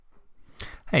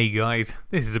Hey guys,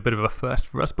 this is a bit of a first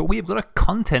for us, but we have got a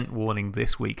content warning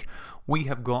this week. We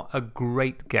have got a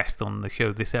great guest on the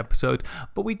show this episode,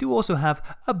 but we do also have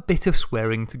a bit of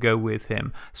swearing to go with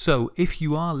him. So if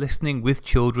you are listening with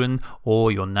children, or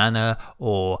your nana,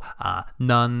 or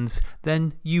nuns,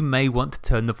 then you may want to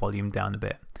turn the volume down a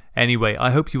bit. Anyway,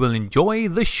 I hope you will enjoy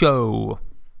the show.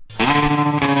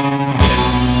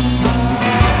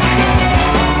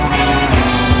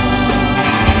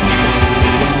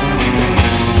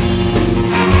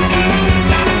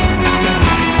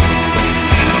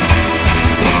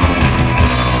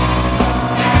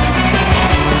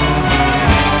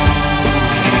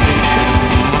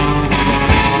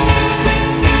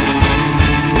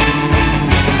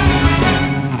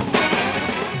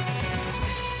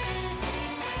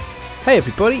 Hey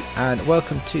everybody, and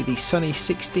welcome to the Sunny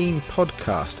 16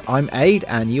 podcast. I'm Aid,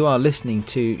 and you are listening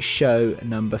to show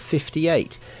number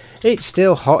 58. It's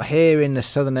still hot here in the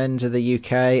southern ends of the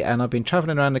UK, and I've been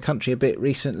travelling around the country a bit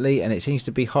recently, and it seems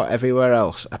to be hot everywhere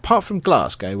else, apart from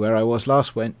Glasgow, where I was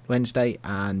last Wednesday,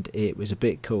 and it was a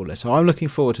bit cooler. So I'm looking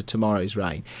forward to tomorrow's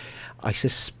rain. I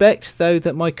suspect, though,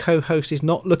 that my co-host is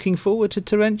not looking forward to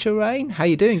torrential rain. How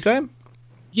you doing, Graham?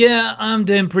 Yeah, I'm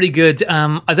doing pretty good.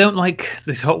 I don't like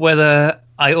this hot weather.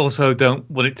 I also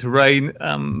don't want it to rain.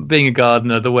 Being a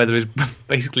gardener, the weather is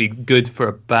basically good for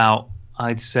about,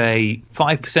 I'd say,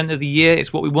 5% of the year.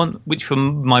 It's what we want, which for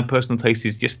my personal taste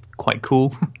is just quite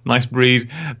cool. Nice breeze,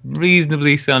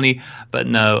 reasonably sunny. But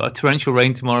no, a torrential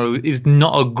rain tomorrow is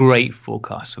not a great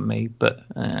forecast for me. But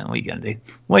what are you going to do?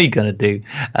 What are you going to do?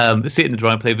 Sit in the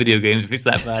dry and play video games if it's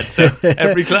that bad. So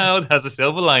every cloud has a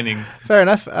silver lining. Fair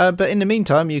enough. But in the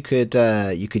meantime, you could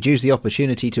use the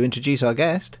opportunity to introduce our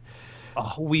guest.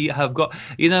 Oh, we have got,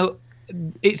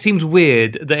 it seems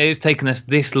weird that it's taken us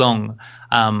this long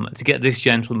to get this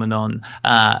gentleman on.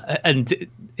 And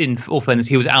in all fairness,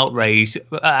 he was outraged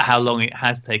at how long it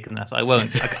has taken us.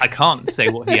 I can't say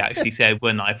what he actually said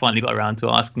when I finally got around to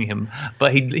asking him,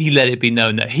 but he let it be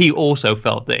known that he also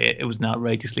felt that it was an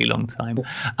outrageously long time.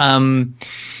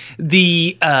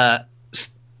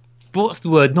 What's the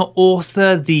word? Not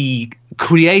author, the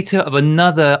creator of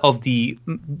another of the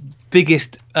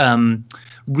biggest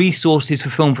resources for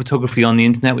film photography on the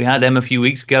internet. We had Em a few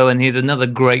weeks ago, and here's another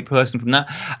great person from that.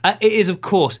 It is, of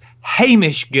course,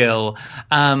 Hamish Gill,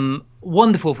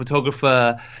 wonderful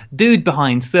photographer, dude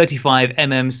behind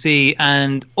 35mmc,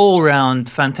 and all-round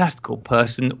fantastical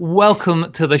person. Welcome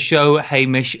to the show,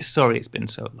 Hamish. Sorry it's been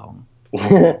so long.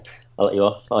 I'll let you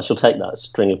off. I shall take that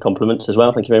string of compliments as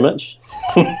well. Thank you very much.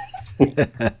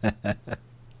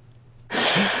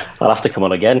 I'll have to come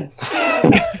on again.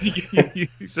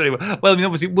 Sorry. Well, I mean,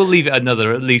 obviously, we'll leave it at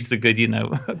least a good,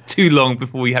 too long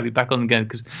before we have you back on again,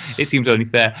 because it seems only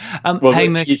fair. Well,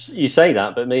 Hamish, you say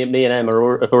that, but me and Em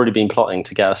have already been plotting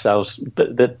to get ourselves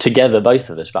together, both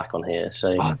of us, back on here.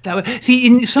 So, see,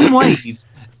 in some ways,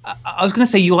 I was going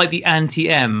to say you're like the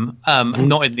anti-M,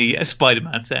 not in the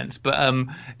Spider-Man sense, but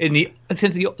in the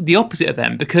sense of the opposite of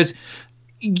M, because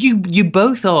you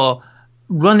both are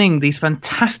running these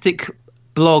fantastic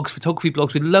photography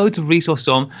blogs with loads of resources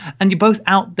on, and you're both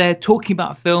out there talking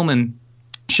about film and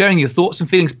sharing your thoughts and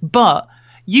feelings, but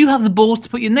you have the balls to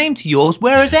put your name to yours,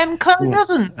 whereas M kind of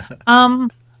doesn't.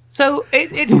 So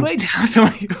it's great to have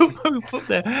somebody who put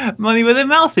their money where their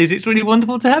mouth is. It's really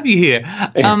wonderful to have you here.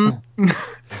 The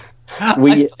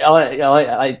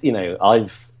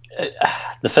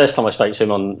first time I spoke to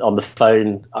him on the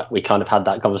phone, we kind of had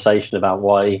that conversation about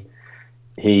why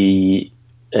he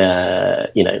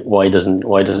why he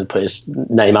doesn't put his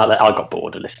name out there. I got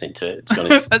bored of listening to it, to be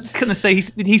honest. I was going to say, he's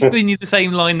put you the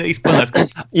same line that he's put us.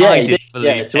 Yeah, he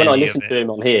did. So when I listened to him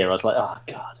on here, I was like, oh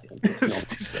god,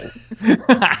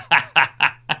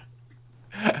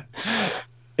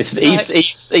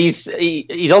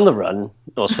 he's on the run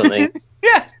or something.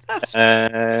 Yeah,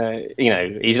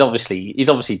 he's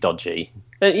obviously dodgy.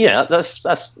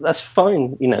 That's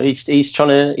fine. He's trying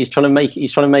to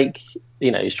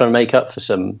make up for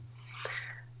some.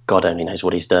 God only knows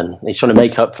what he's done. He's trying to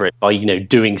make up for it by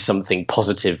doing something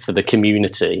positive for the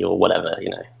community or whatever.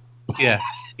 Yeah,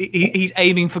 he's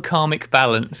aiming for karmic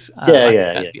balance.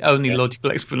 That's the only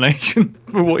logical explanation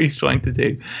for what he's trying to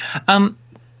do.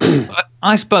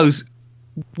 I suppose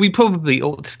we probably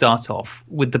ought to start off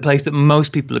with the place that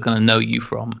most people are going to know you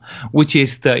from, which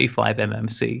is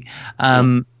 35mmc.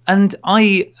 And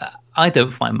I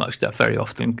don't find much stuff very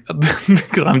often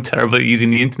because I'm terrible at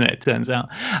using the internet, it turns out.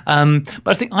 But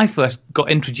I think I first got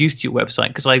introduced to your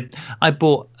website because I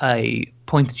bought a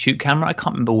point-and-shoot camera. I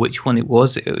can't remember which one it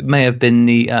was. It may have been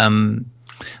the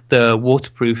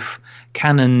waterproof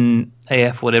Canon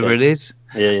AF, whatever it is.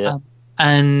 Yeah.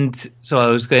 And so I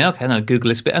was going, okay, no, Google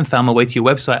this bit, and found my way to your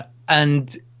website.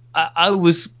 And I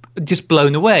was just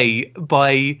blown away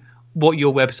by what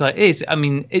your website is. I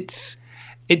mean, it's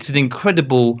an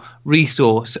incredible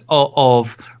resource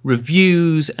of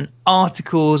reviews and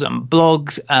articles and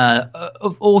blogs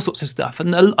of all sorts of stuff,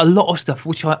 and a lot of stuff.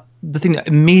 The thing that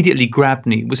immediately grabbed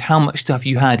me was how much stuff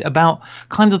you had about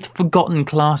kind of the forgotten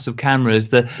class of cameras,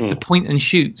 the point and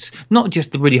shoots, not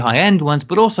just the really high end ones,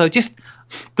 but also just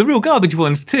the real garbage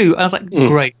ones too. I was like,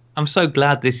 great! I'm so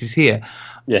glad this is here.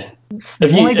 Yeah.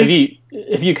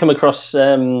 Have you come across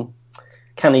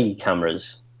Canny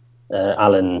cameras?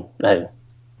 Alan? No.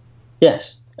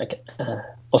 Yes. Okay.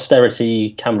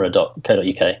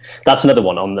 Austeritycamera.co.uk. That's another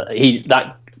one on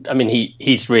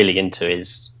he's really into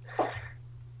his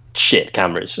shit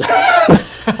cameras. But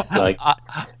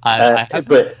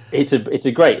it's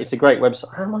a great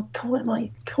website. Am I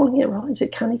calling it right? Is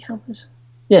it Canny Cameras?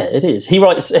 Yeah, it is.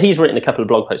 He's written a couple of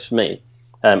blog posts for me,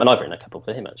 and I've written a couple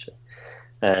for him actually.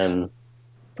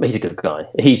 He's a good guy.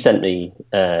 He sent me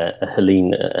a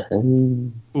Helena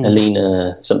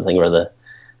something or other.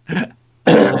 You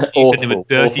sent him a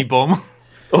dirty bomb.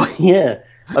 Oh yeah.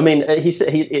 I mean,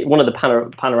 he one of the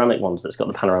panoramic ones that's got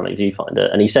the panoramic viewfinder,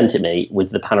 and he sent it me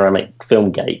with the panoramic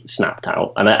film gate snapped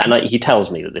out. And he tells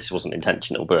me that this wasn't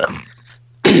intentional, but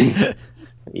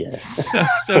yeah.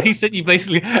 So he sent you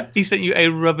a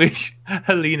rubbish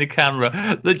Helena camera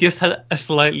that just had a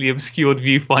slightly obscured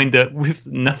viewfinder with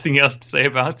nothing else to say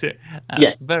about it.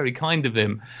 That's very kind of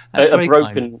him.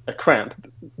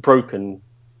 Broken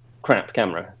crap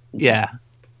camera. Yeah.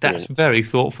 That's very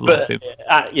thoughtful of him.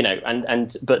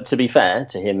 But to be fair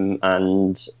to him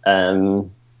and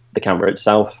the camera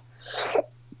itself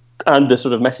and the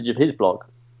sort of message of his blog,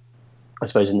 I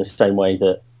suppose in the same way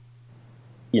that,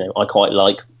 I quite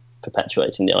like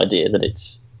perpetuating the idea that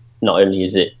it's not only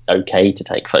is it okay to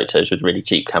take photos with really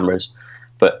cheap cameras,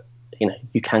 but,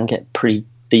 you can get pretty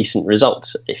decent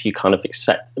results if you kind of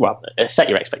set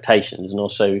your expectations and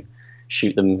also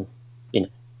shoot them,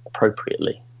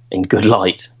 appropriately. In good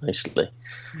light, mostly.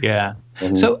 Yeah.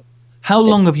 So, how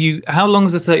long has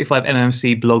the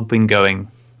 35mmC blog been going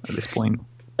at this point?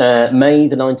 May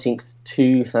the 19th,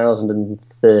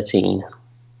 2013.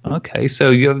 Okay,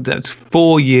 so that's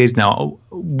 4 years now.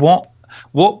 What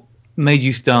made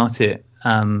you start it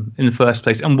in the first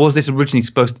place? And was this originally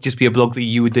supposed to just be a blog that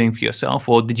you were doing for yourself,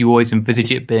 or did you always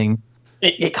envisage it being?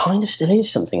 It kind of still is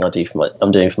something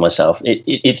I'm doing for myself.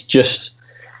 It's just.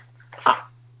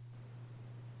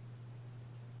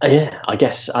 Yeah, I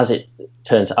guess as it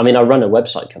turns out, I run a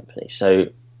website company, so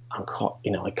I'm quite,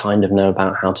 I kind of know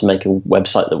about how to make a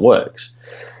website that works.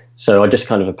 So I just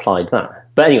kind of applied that.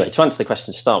 But anyway, to answer the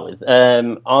question to start with,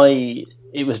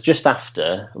 it was just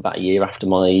about a year after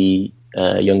my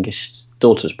youngest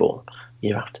daughter was born.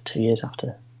 2 years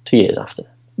after,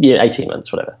 18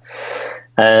 months, whatever.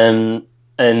 And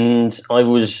I've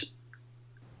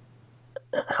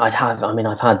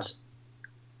had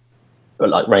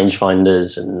like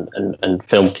rangefinders and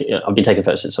film. I've been taking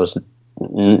photos since I was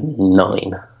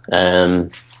 9,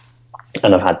 and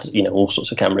I've had all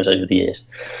sorts of cameras over the years.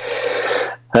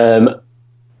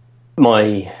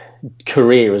 My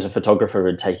career as a photographer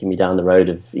had taken me down the road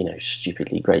of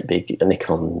stupidly great big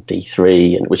Nikon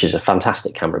D3, which is a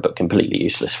fantastic camera but completely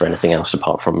useless for anything else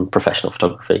apart from professional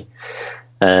photography.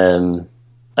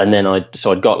 And then I'd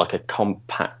got like a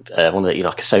compact one that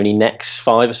like a Sony Nex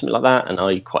 5 or something like that, and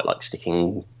I quite like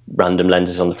sticking random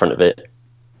lenses on the front of it,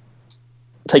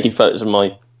 taking photos of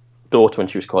my daughter when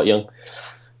she was quite young,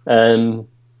 but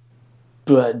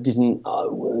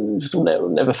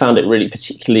never found it really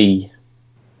particularly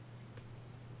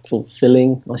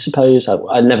fulfilling, I suppose.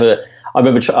 I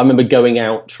remember going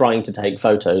out trying to take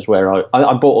photos where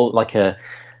I bought like a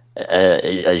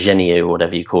Genio or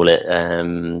whatever you call it,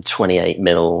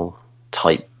 28mm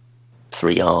type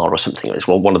 3R or something. It was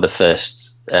one of the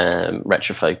first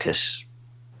retrofocus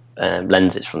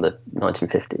lenses from the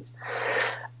 1950s,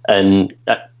 and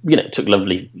took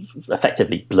lovely,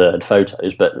 effectively blurred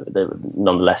photos, but they were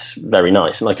nonetheless very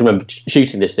nice. And I can remember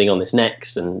shooting this thing on this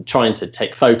Nex and trying to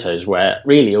take photos where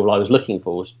really all I was looking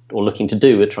for looking to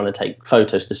do was trying to take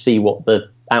photos to see what the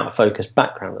out of focus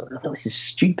background. This is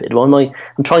stupid. Why am I'm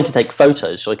trying to take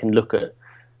photos so I can look at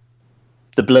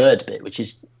the blurred bit, which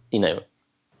is, I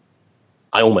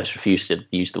almost refuse to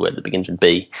use the word that begins with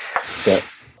B, but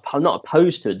I'm not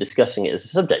opposed to discussing it as a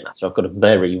subject matter. I've got a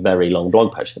very, very long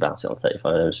blog post about it on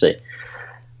 35mmC.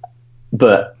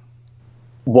 But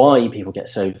why people get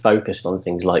so focused on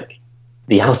things like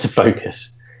the out of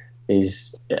focus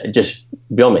is just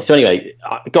beyond me. So anyway,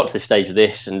 I got to this stage of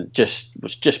this and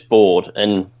was just bored.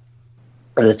 And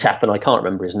there's a chap, and I can't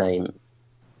remember his name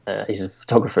He's a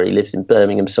photographer. He lives in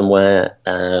Birmingham somewhere.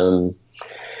 No,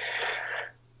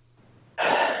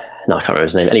 I can't remember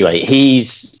his name. Anyway, I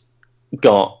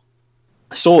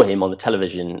saw him on the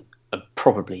television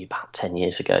probably about 10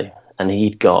 years ago, and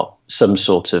he'd got some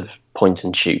sort of point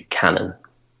and shoot Canon,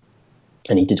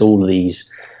 and he did all of these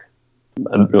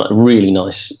like really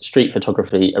nice street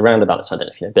photography around about the time. I don't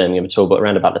know if you know Birmingham at all, but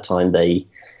around about the time they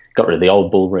got rid of the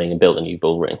old bull ring and built a new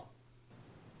bull ring,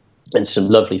 and some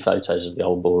lovely photos of the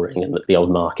old bull ring and the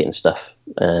old market and stuff.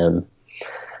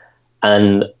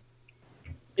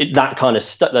 That kind of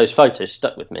those photos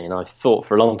stuck with me, and I thought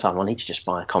for a long time, I need to just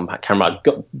buy a compact camera.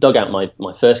 I dug out my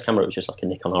first camera, which was like a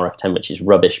Nikon RF10, which is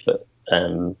rubbish, but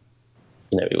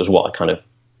it was what I kind of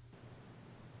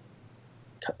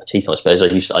cut my teeth on, I suppose.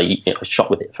 I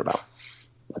shot with it for about,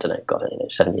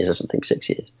 7 years or something, 6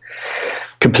 years.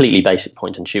 Completely basic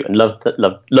point and shoot, and loved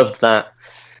that.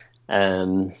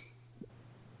 And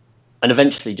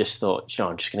eventually just thought,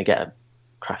 I'm just going to get a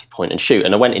crappy point and shoot.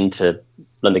 And I went into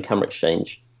London Camera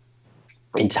Exchange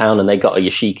in town, and they got a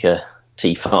Yashica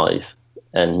T5.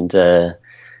 And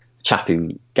chap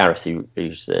Gareth,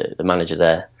 who's the manager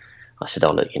there, I said,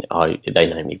 "Oh look, they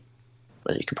know me,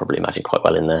 as you can probably imagine, quite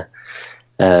well in there.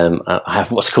 I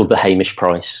have what's called the Hamish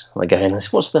price." I go in,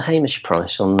 what's the Hamish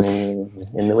price in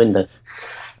the window?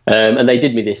 And they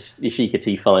did me this Yashica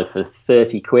T5 for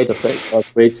 30 quid or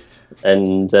 35 quid.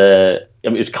 And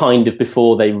it was kind of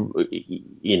before they,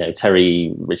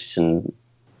 Terry Richardson,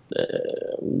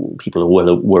 people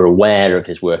were aware of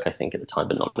his work, I think, at the time,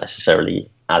 but not necessarily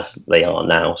as they are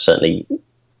now. Certainly,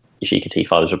 Yashica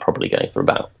T5s were probably going for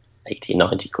about 80,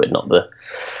 90 quid, not the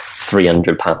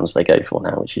 £300 they go for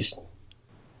now, which is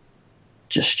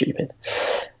just stupid.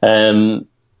 But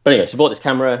anyway, so I bought this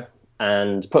camera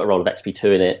and put a roll of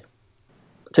XP2 in it,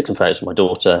 took some photos of my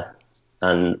daughter,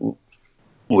 and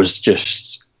was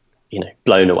just,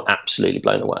 absolutely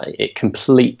blown away. It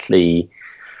completely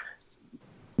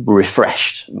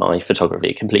refreshed my photography.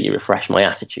 It completely refreshed my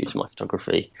attitude to my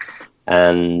photography.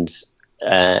 And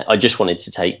I just wanted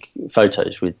to take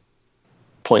photos with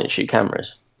point and shoot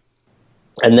cameras.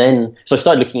 And then, so I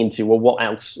started looking into, well, what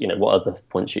else, what other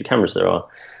point and shoot cameras there are,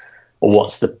 or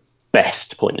what's the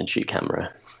best point and shoot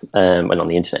camera. Went on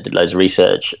the internet, did loads of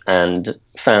research, and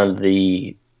found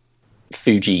the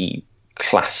Fuji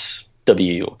Class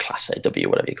W or Class AW,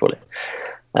 whatever you call it.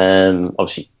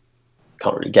 Obviously,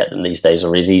 can't really get them these days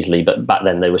or as easily, but back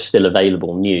then they were still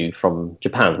available new from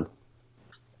Japan.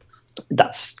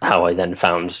 That's how I then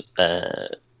found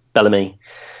Bellamy.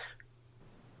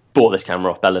 Bought this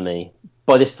camera off Bellamy.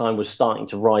 By this time, was starting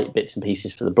to write bits and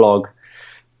pieces for the blog.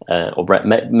 Or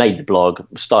made the blog,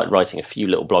 started writing a few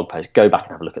little blog posts. Go back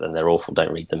and have a look at them. They're awful.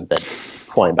 Don't read them. They're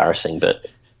quite embarrassing, but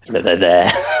they're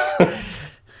there.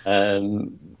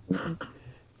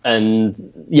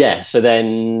 So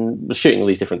then was shooting all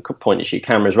these different point and shoot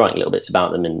cameras, writing little bits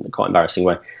about them in a quite embarrassing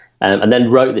way, and then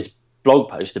wrote this blog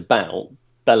post about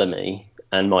Bellamy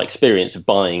and my experience of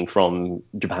buying from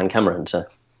Japan Camera Hunter.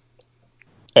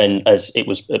 And as it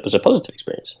was a positive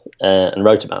experience, and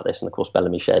wrote about this. And of course,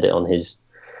 Bellamy shared it on his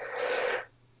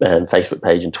Facebook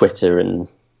page and Twitter, and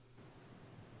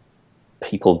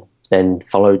people then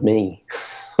followed me,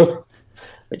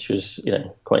 which was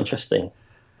quite interesting.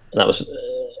 And that was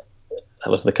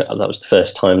the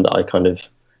first time that I kind of,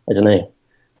 I don't know,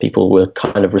 people were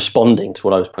kind of responding to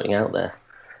what I was putting out there,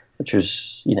 which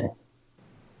was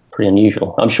pretty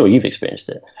unusual. I'm sure you've experienced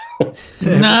it.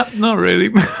 Nah, not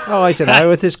really. Oh, I don't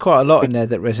know. There's quite a lot in there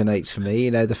that resonates for me.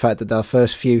 The fact that our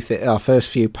first few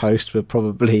posts were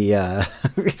probably. I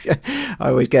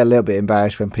always get a little bit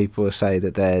embarrassed when people say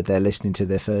that they're listening to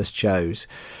their first shows.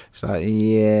 It's like,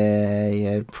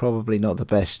 yeah, probably not the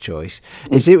best choice.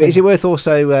 Is it worth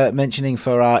also mentioning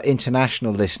for our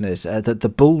international listeners that the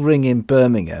Bull Ring in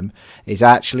Birmingham is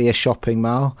actually a shopping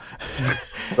mall?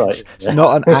 Right. It's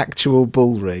not an actual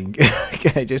bull ring.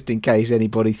 Okay, just in case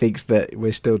anybody thinks that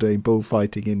we're still doing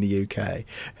bullfighting in the UK.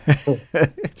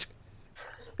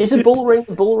 Is a bull ring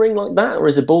like that, or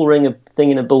is a bull ring a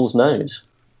thing in a bull's nose?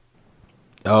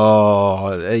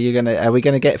 Oh, are we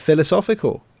gonna get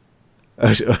philosophical?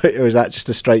 Or is that just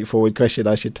a straightforward question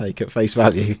I should take at face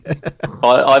value?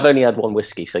 I've only had one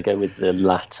whiskey, so go with the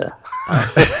latter.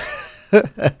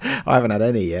 I haven't had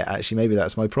any yet, actually. Maybe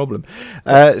that's my problem.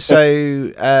 Yes.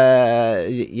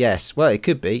 Well, it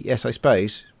could be. Yes, I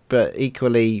suppose. But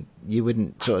equally, you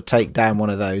wouldn't sort of take down one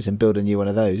of those and build a new one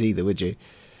of those either, would you?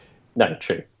 No,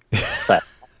 true. But,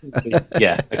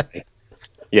 yeah. Okay.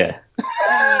 Yeah.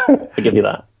 I'll give you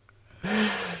that.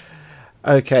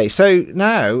 Okay, so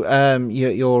now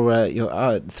you're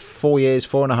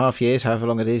 4.5 years, however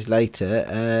long it is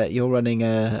later. You're running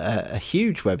a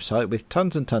huge website with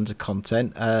tons and tons of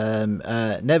content,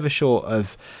 never short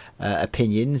of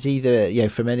opinions, either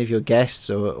from any of your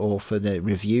guests or for the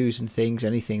reviews and things,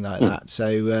 anything like that.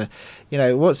 So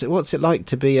what's it like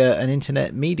to be an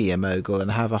internet media mogul and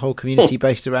have a whole community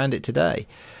based around it today?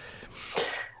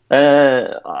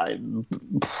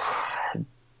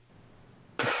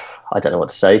 I don't know what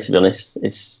to say, to be honest.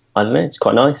 It's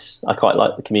quite nice. I quite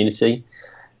like the community.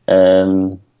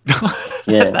 Yeah,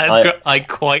 I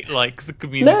quite like the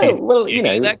community. No, well,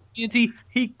 that community,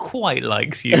 he quite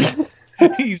likes you.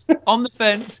 He's on the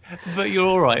fence, but you're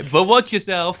all right. But watch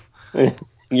yourself.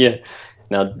 Yeah.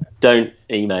 Now, don't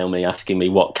email me asking me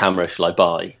what camera shall I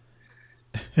buy.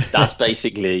 That's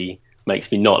basically makes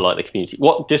me not like the community.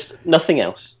 Just nothing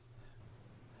else.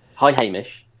 Hi,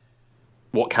 Hamish.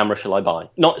 What camera shall I buy?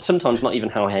 Sometimes not even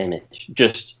how Hamish.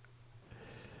 Just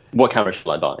what camera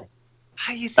shall I buy?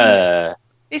 How you think?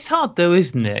 It's hard though,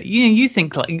 isn't it? You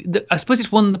think I suppose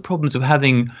it's one of the problems of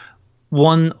having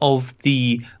one of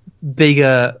the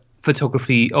bigger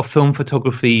photography or film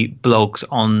photography blogs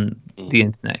on the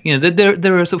internet.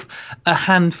 There are sort of a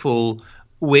handful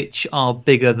which are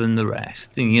bigger than the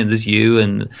rest. There's you,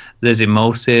 and there's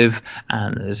Emulsive,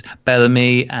 and there's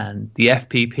Bellamy, and the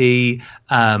FPP,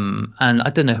 and I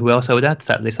don't know who else I would add to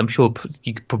that list. I'm sure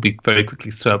you could probably very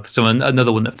quickly throw up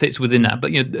another one that fits within that.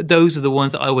 But those are the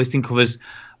ones that I always think of as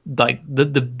like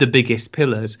the biggest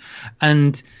pillars.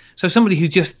 And so somebody who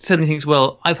just suddenly thinks,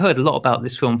 well, I've heard a lot about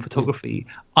this film photography,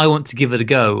 I want to give it a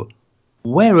go.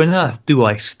 Where on earth do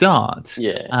I start?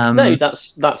 Yeah, no,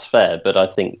 that's fair. But I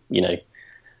think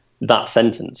that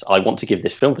sentence, I want to give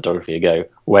this film photography a go,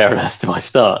 where on earth do I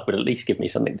start, would at least give me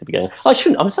something to be going. I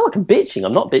shouldn't, I'm so like I'm bitching.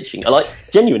 I'm not bitching.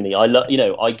 Genuinely,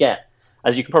 I get,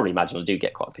 as you can probably imagine, I do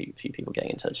get quite a few people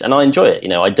getting in touch, and I enjoy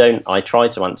it. I try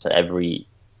to answer I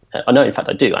know, in fact,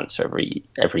 I do answer every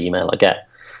email I get,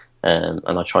 and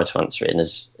I try to answer it in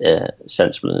as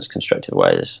sensible and as constructive a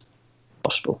way as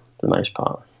possible, for the most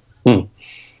part.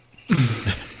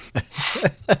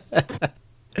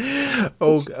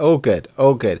 All good.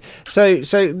 So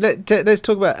let's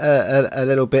talk about a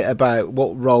little bit about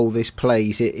what role this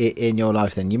plays in your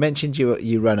life. Then you mentioned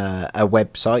you run a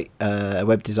website, a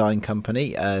web design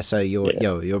company. So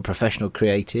you're a professional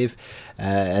creative,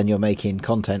 and you're making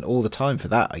content all the time for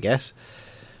that, I guess.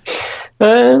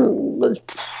 No,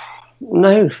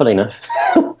 funny enough,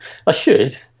 I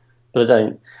should, but I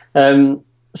don't. I've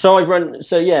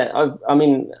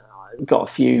got a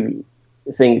few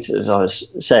things, as I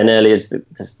was saying earlier.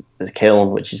 There's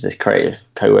Kiln, which is this creative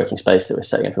co-working space that we're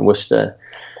setting up in Worcester.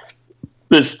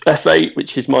 There's F8,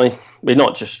 which is we're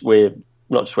not just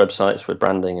websites, we're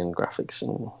branding and graphics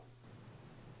and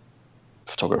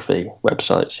photography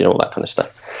websites, all that kind of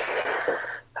stuff.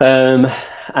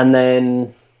 And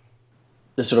then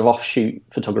the sort of offshoot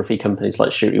photography companies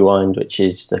like Shoot Rewind, which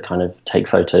is the kind of take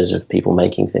photos of people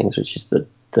making things, which is the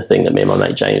thing that me and my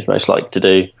mate James most like to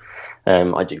do.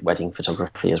 I do wedding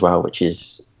photography as well, which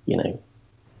is,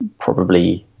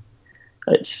 probably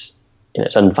it's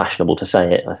unfashionable to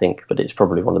say it, I think, but it's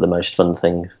probably one of the most fun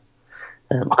things.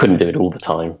 I couldn't do it all the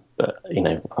time, but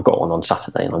I've got one on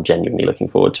Saturday and I'm genuinely looking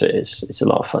forward to it. It's a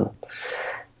lot of fun.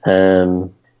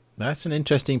 That's an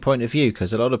interesting point of view,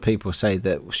 because a lot of people say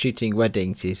that shooting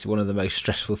weddings is one of the most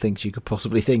stressful things you could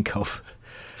possibly think of.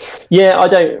 Yeah, I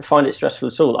don't find it stressful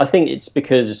at all. I think it's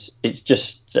because it's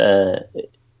just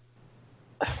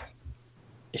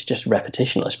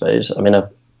repetition, I suppose. I mean,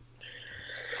 I've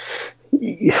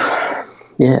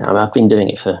been doing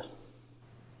it for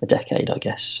a decade, I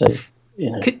guess. So,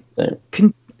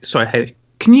 Sorry,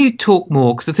 can you talk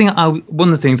more? Because one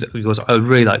of the things that I would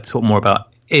really like to talk more about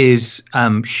is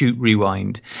Shoot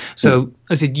Rewind. So,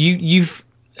 I said you've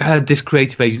had this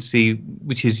creative agency,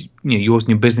 which is yours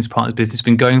and your business partner's business,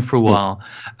 been going for a while,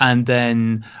 and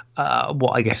then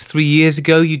I guess 3 years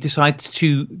ago you decided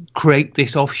to create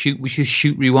this offshoot, which is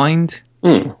Shoot Rewind.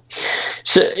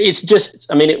 So it's just,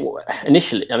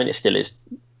 initially, it still is,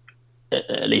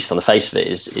 at least on the face of it,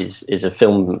 is a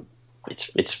film.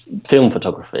 It's film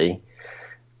photography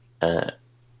as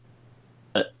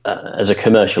a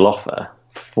commercial offer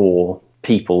for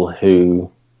people who.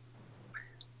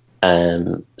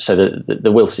 So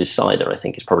the Wils's cider, I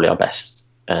think, is probably our best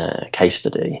case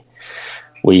study.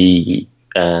 They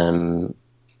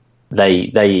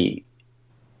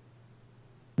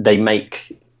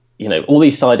make all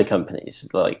these cider companies,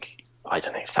 like I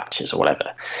don't know, Thatcher's or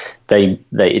whatever.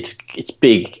 It's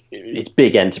big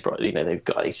enterprise. You know, they've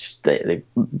got they've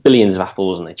billions of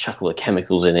apples and they chuck all the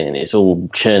chemicals in it and it's all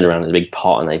churned around in a big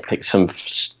pot and they pick some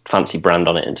fancy brand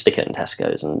on it and stick it in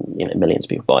Tesco's and, you know, millions of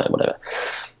people buy it, whatever.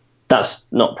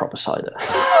 That's not proper cider.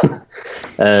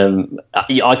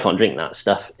 I can't drink that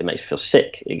stuff. It makes me feel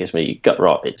sick. It gives me gut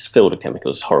rot. It's filled with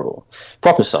chemicals. It's horrible.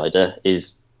 Proper cider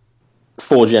is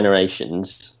 3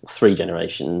 generations,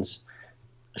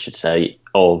 I should say,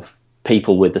 of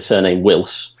people with the surname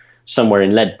Wills somewhere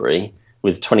in Ledbury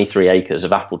with 23 acres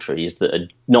of apple trees that are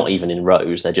not even in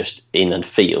rows, they're just in a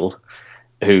field,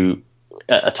 who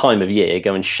at a time of year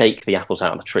go and shake the apples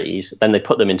out of the trees, then they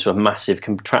put them into a massive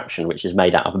contraption which is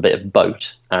made out of a bit of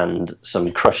boat and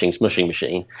some crushing smushing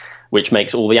machine, which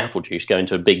makes all the apple juice go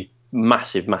into a big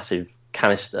massive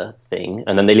canister thing,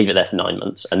 and then they leave it there for 9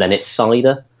 months, and then it's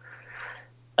cider.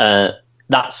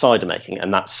 That's cider making,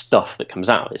 and that stuff that comes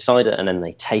out is cider, and then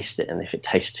they taste it, and if it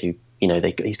tastes too, you know,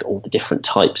 he's got all the different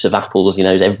types of apples, you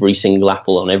know, every single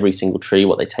apple on every single tree,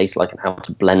 what they taste like and how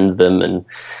to blend them and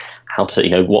how to, you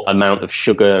know, what amount of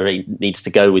sugar it needs to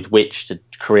go with which to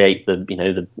create the, you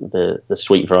know, the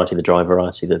sweet variety, the dry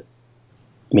variety, the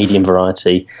medium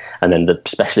variety, and then the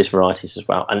specialist varieties as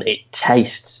well. And it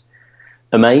tastes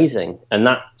amazing. And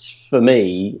that's, for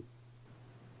me,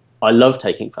 I love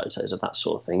taking photos of that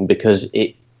sort of thing because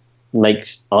it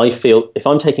makes, I feel, if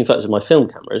I'm taking photos of my film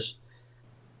cameras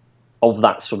of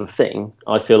that sort of thing,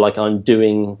 I feel like I'm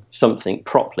doing something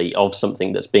properly of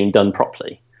something that's being done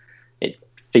properly. It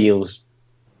feels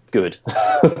good.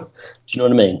 Do you know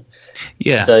what I mean?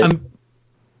 Yeah. So,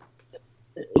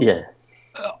 yeah.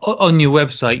 On your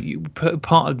website, you put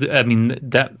part of the, I mean,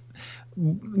 that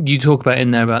you talk about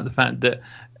in there about the fact that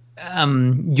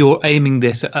you're aiming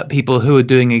this at people who are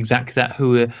doing exactly that,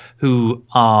 who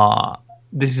are,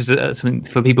 this is something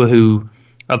for people who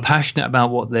are passionate about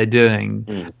what they're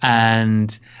doing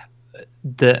and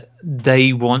that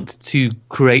they want to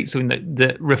create something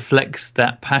that reflects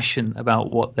that passion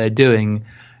about what they're doing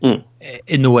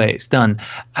in the way it's done.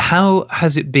 How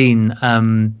has it been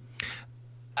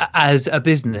as a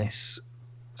business?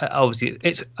 Obviously,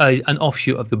 it's an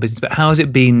offshoot of your business, but how has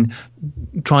it been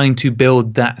trying to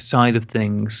build that side of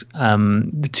things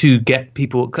to get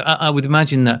people? I would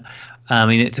imagine that, I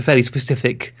mean, it's a fairly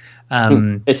specific.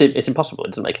 It's impossible. It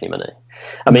doesn't make any money.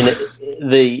 I mean,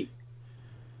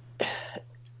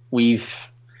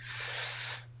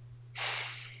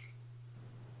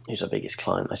 who's our biggest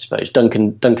client, I suppose?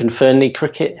 Duncan Fearnley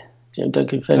Cricket. Do you know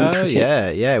Duncan Fearnley Cricket? Oh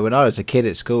yeah. When I was a kid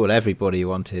at school, everybody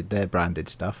wanted their branded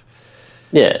stuff.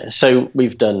 Yeah, so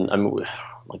we've done. I mean, oh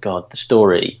my God, the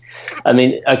story. I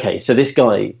mean, okay, so this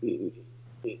guy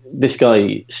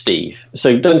Steve.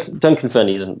 So Duncan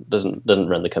Fearnley doesn't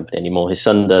run the company anymore. His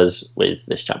son does with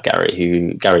this chap Gary,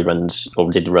 who Gary runs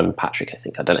or did run Patrick, I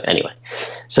think. I don't know. Anyway,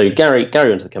 so Gary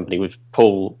runs the company with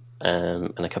Paul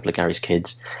and a couple of Gary's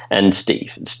kids and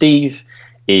Steve. Steve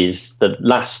is the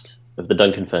last of the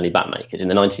Duncan Fearnley bat makers. In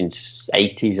the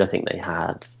 1980s, I think they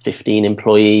had 15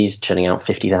 employees churning out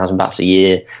 50,000 bats a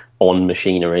year on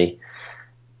machinery.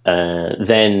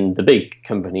 Then the big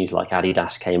companies like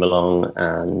Adidas came along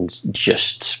and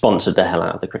just sponsored the hell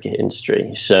out of the cricket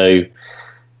industry. So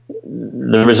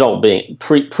the result being,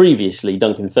 previously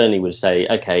Duncan Fearnley would say,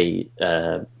 okay,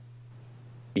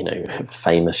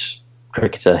 famous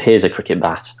cricketer, here's a cricket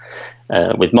bat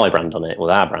with my brand on it, with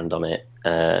our brand on it.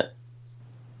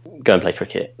 Go and play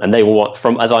cricket. And they were,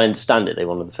 as I understand it, they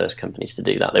were one of the first companies to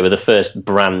do that. They were the first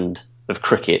brand of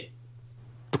cricket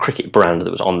brand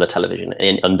that was on the television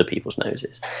under people's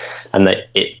noses, and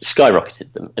it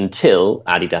skyrocketed them until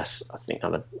Adidas, I think,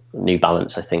 had a New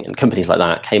Balance, I think, and companies like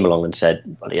that came along and said,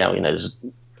 well, yeah, there's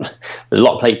a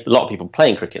lot of people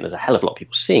playing cricket, and there's a hell of a lot of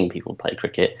people seeing people play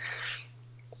cricket.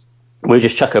 We'll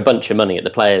just chuck a bunch of money at the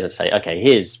players and say, okay,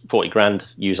 here's 40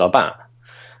 grand, use our bat,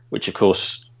 which of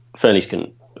course Fearnleys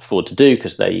couldn't afford to do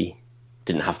because they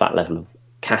didn't have that level of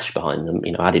cash behind them.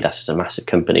 Adidas is a massive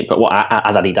company, but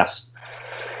as Adidas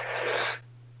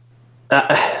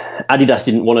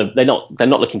didn't want to. They're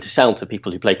not looking to sell to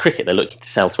people who play cricket. They're looking to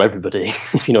sell to everybody,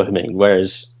 if you know what I mean.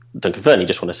 Whereas Duncan Fearnley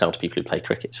just want to sell to people who play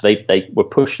cricket. So they were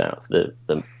pushed out of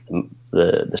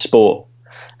the sport,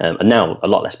 and now a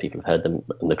lot less people have heard them.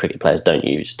 And the cricket players don't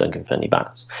use Duncan Fearnley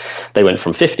bats. They went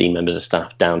from 15 members of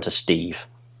staff down to Steve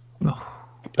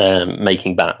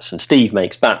making bats, and Steve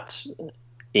makes bats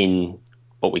in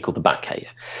what we call the Bat Cave.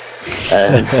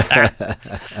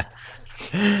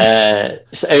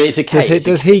 So it's a cave.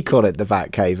 Does he call it the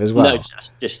Bat Cave as well? No,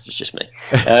 just me.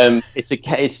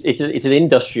 It's an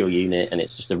industrial unit, and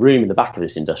it's just a room in the back of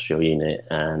this industrial unit,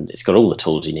 and it's got all the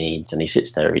tools he needs, and he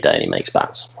sits there every day and he makes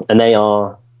bats, and they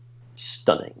are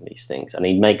stunning, these things, and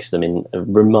he makes them in a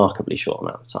remarkably short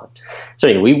amount of time. So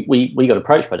anyway, we got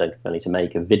approached by Duncan Fearnley to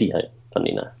make a video,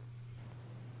 funnily enough.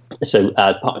 So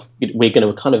we're going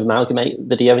to kind of amalgamate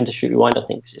video into Shoot Rewind, I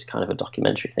think, 'cause it's kind of a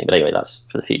documentary thing. But anyway, that's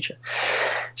for the future.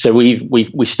 So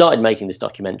we started making this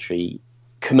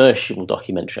commercial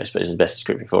documentary, I suppose is the best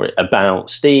description for it, about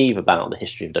Steve, about the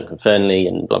history of Duncan Fearnley,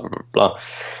 and blah, blah, blah, blah.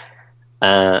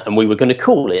 And we were going to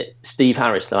call it Steve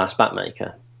Harris, The Last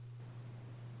Batmaker.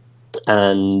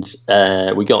 And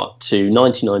we got to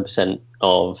 99%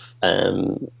 of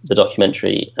the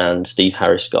documentary, and Steve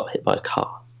Harris got hit by a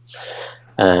car.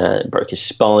 Broke his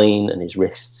spine and his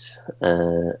wrists,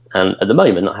 and at the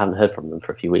moment I haven't heard from them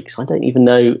for a few weeks. I don't even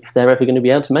know if they're ever going to be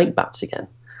able to make bats again.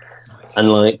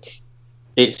 And like,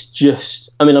 it's just,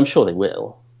 I mean, I'm sure they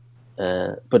will,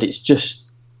 but it's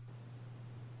just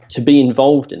to be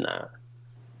involved in that.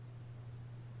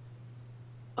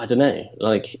 I don't know,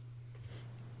 like,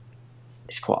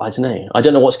 it's quite, I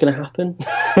don't know what's going to happen.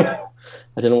 I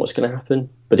don't know what's going to happen,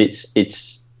 but it's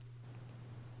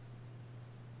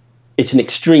an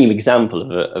extreme example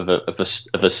of a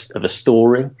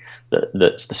story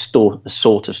that's the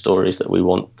sort of stories that we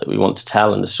want to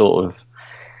tell, and the sort of,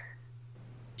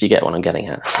 do you get what I'm getting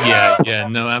at? Yeah,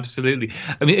 no, absolutely.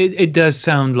 I mean, it does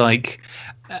sound like,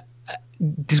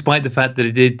 despite the fact that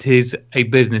it is a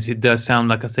business, it does sound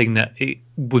like a thing that it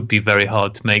would be very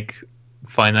hard to make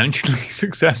financially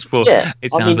successful. Yeah,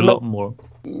 it sounds a lot more.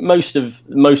 Most of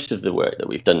the work that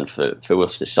we've done for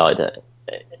Worcester Cider,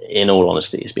 in all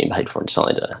honesty, is being paid for in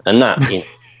cider, and that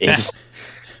is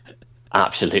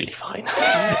absolutely fine.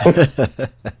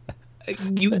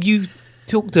 You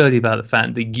talked earlier about the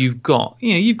fact that you've got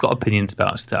opinions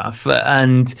about stuff,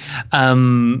 and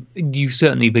you've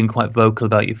certainly been quite vocal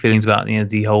about your feelings about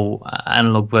the whole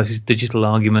analog versus digital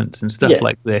arguments and stuff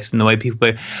like this, and the way people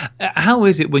play. How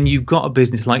is it when you've got a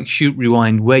business like Shoot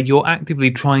Rewind, where you're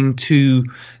actively trying to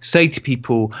say to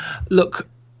people, look,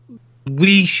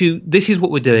 this is what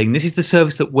we're doing, this is the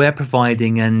service that we're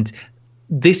providing, and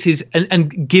this is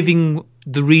and giving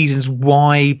the reasons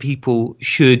why people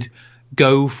should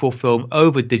go for film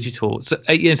over digital. So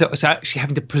it's actually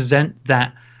having to present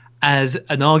that as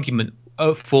an argument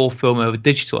for film over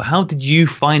digital. How did you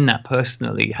find that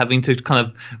personally, having to kind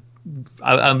of,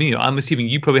 I mean, I'm assuming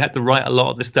you probably had to write a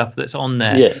lot of the stuff that's on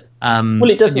there. Yeah. Well,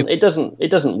 it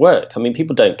doesn't work. I mean,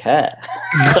 people don't care.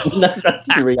 That's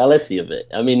the reality of it.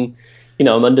 I mean,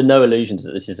 I'm under no illusions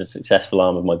that this is a successful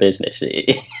arm of my business.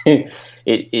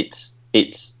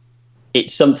 It's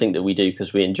something that we do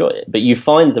because we enjoy it. But you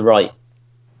find the right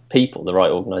people, the right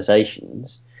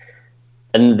organisations,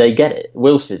 and they get it.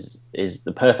 Wills is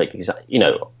the perfect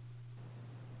example.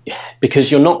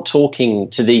 Because you're not talking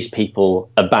to these people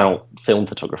about film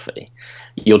photography.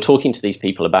 You're talking to these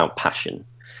people about passion.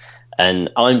 And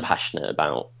I'm passionate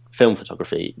about film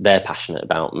photography. They're passionate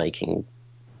about making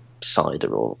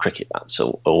cider or cricket bats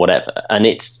or whatever. And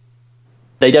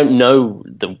they don't know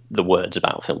the words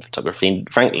about film photography. And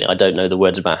frankly, I don't know the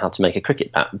words about how to make a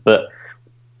cricket bat. But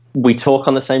we talk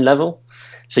on the same level.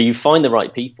 So you find the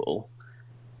right people,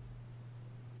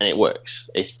 and it works.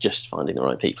 It's just finding the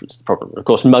right people. It's the problem. Of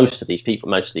course, most of these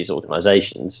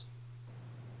organisations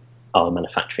are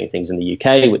manufacturing things in the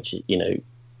UK, which,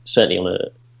 certainly on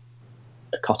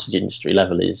a cottage industry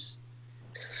level is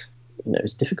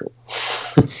difficult.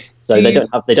 So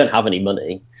they don't have any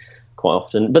money quite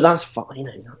often, but that's fine.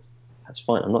 That's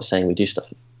fine. I'm not saying we do stuff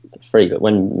for free, but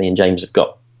when me and James have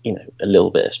got a little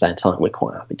bit of spare time, we're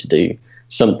quite happy to do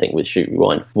something with Shoot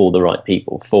Rewind for the right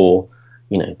people, for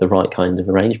the right kind of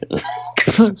arrangement.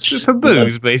 For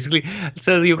booze, basically.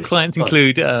 So your clients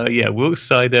include Wilkes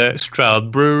Cider,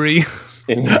 Stroud Brewery,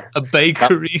 a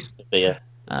bakery. That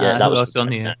who else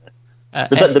on here? Hang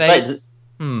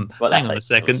on a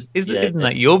second. Isn't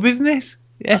that your business?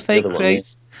 FA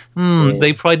Crates.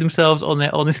 They pride themselves on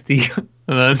their honesty.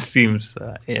 That seems,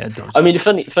 dodgy. I mean,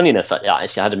 funny enough, I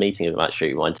actually had a meeting about Shoot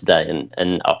Rewind today,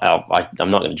 and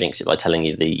I'm not going to jinx it by telling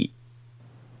you the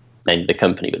name of the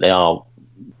company, but they are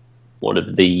one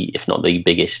of the, if not the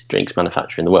biggest drinks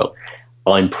manufacturer in the world.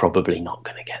 I'm probably not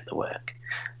going to get the work.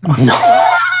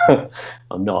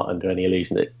 I'm not under any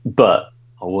illusion that, but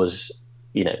I was,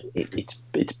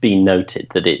 it's been noted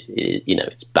that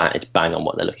it's bang on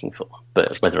what they're looking for.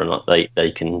 But whether or not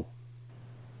they can,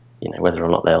 whether or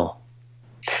not they'll,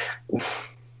 I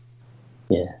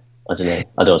don't know.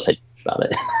 I don't want to say about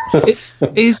it.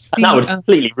 That would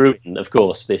completely ruin, of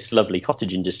course, this lovely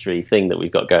cottage industry thing that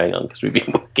we've got going on, because we've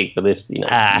been working for this.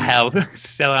 Hell,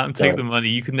 sell out and take the money.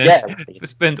 You can then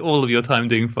spend all of your time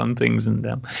doing fun things and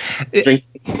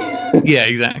yeah,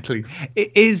 exactly.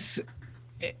 It is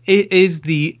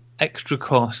the extra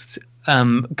cost.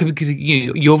 Because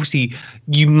you obviously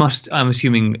must, I'm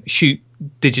assuming, shoot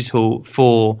digital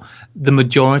for the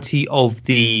majority of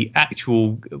the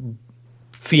actual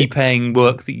fee-paying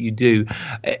work that you do.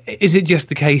 Is it just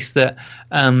the case that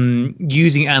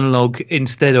using analog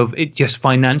instead of it just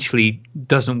financially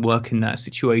doesn't work in that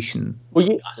situation?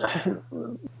 Well,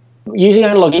 using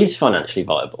analog is financially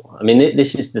viable. I mean,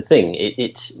 this is the thing.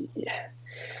 It's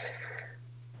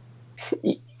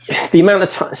the amount of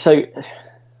time. So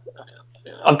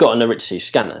I've got an Noritsu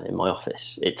scanner in my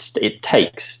office. It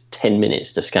takes 10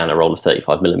 minutes to scan a roll of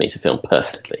 35mm film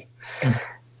perfectly.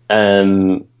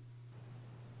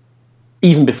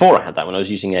 Even before I had that, when I was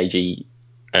using AG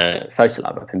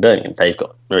Photolab up in Birmingham, they've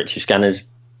got Noritsu scanners.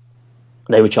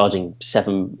 They were charging I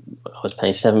was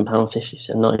paying £7.50,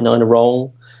 £7.99 a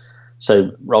roll.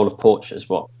 So roll of portraits,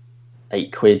 what,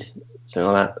 £8,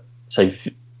 something like that. So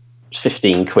it's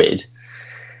 15 quid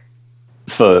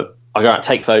for. I go out,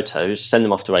 take photos, send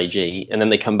them off to AG, and then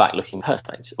they come back looking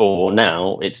perfect. Or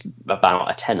now it's about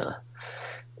a tenner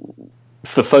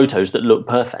for photos that look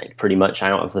perfect pretty much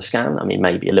out of the scan. I mean,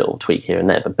 maybe a little tweak here and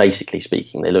there, but basically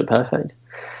speaking, they look perfect.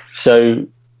 So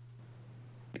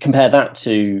compare that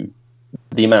to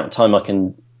the amount of time I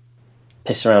can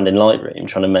piss around in Lightroom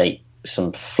trying to make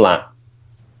some flat,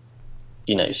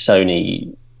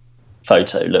 Sony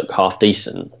photo look half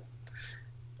decent.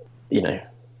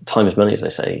 Time is money, as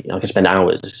they say. I can spend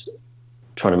hours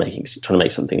trying to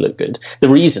make something look good. The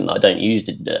reason I don't use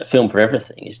film for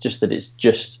everything is just that it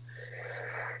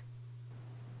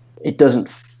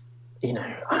doesn't.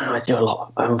 I do a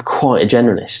lot. I'm quite a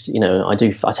generalist.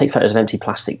 I take photos of empty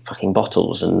plastic fucking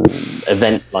bottles and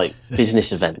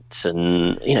business events,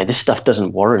 and this stuff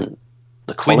doesn't warrant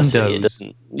the quality. Windows. It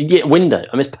doesn't. Yeah, window.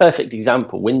 I mean, it's a perfect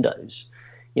example. Windows.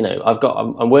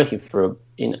 I'm working for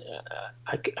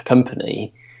a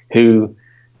company who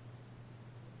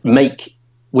make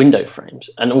window frames,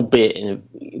 and albeit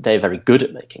they're very good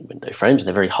at making window frames, and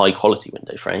they're very high quality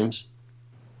window frames,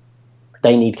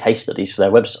 they need case studies for their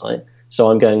website.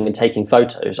 So I'm going and taking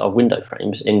photos of window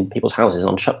frames in people's houses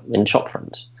and in shop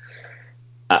fronts.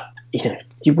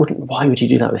 You wouldn't. Why would you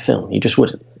do that with film? You just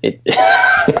wouldn't. It's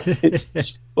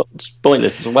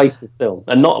pointless. It's a waste of film,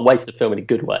 and not a waste of film in a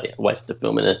good way. A waste of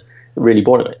film in a really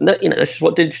boring way. That's just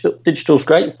what digital's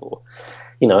great for.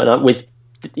 And with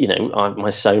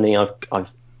my Sony, I've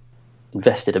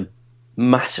invested a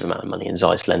massive amount of money in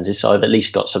Zeiss lenses, so I've at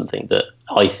least got something that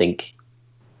I think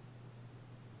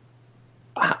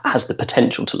has the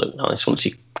potential to look nice once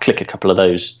you click a couple of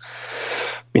those,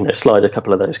 slide a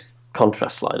couple of those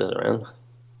contrast sliders around.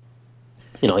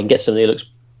 I can get something that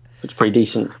looks pretty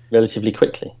decent relatively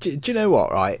quickly. Do you know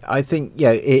what, right? I think,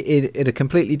 at a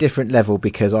completely different level,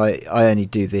 because I only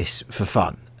do this for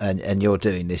fun, and you're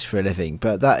doing this for a living,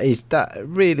 but that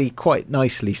really quite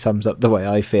nicely sums up the way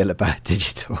I feel about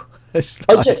digital.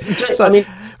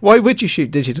 Why would you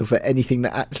shoot digital for anything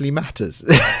that actually matters?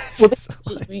 Well,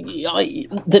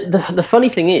 the funny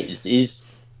thing is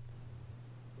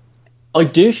I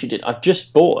do shoot it. I've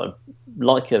just bought a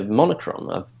Leica monochrome.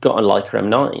 I've got a Leica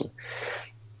M9.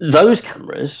 Those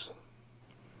cameras,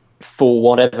 for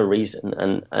whatever reason,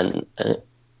 and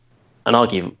I'd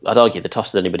argue the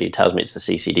toss with anybody who tells me it's the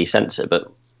CCD sensor,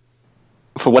 but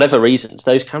for whatever reasons,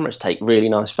 those cameras take really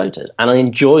nice photos, and I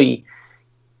enjoy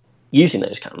using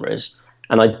those cameras,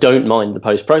 and I don't mind the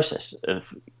post-process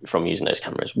from using those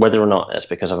cameras, whether or not that's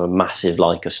because I'm a massive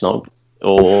Leica snob,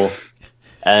 or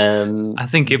I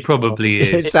think it probably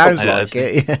is. It sounds like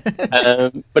it.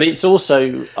 But it's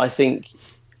also, I think,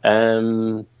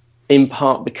 in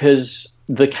part because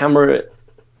the camera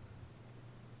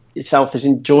itself is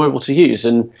enjoyable to use,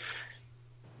 and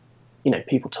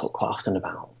people talk quite often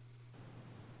about,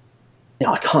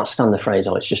 I can't stand the phrase,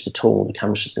 it's just a tool, the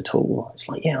camera's just a tool. It's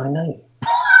like, yeah, I know.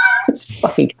 It's a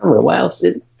fucking camera. What else?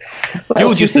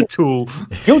 You're just a tool.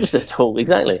 You're just a tool,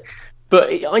 exactly. But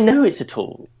I know it's a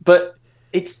tool, but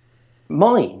it's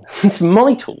mine. It's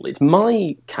my tool. It's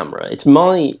my camera.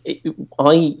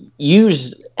 I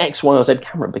use X, Y, or Z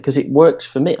camera because it works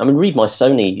for me. I mean, read my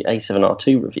Sony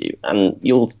A7R2 review, and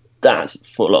that's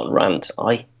full on rant.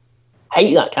 I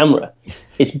hate that camera.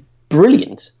 It's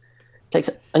brilliant. Takes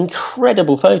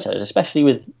incredible photos, especially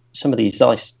with some of these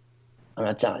Zeiss.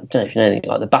 I don't know if you know anything,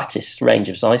 like the Batis range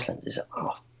of Zeiss lenses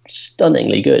are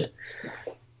stunningly good.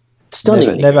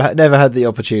 Stunningly. Never had the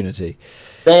opportunity.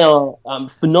 They are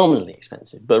phenomenally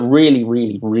expensive, but really,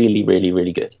 really, really, really,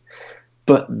 really good.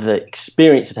 But the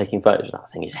experience of taking photos of that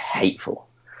thing is hateful.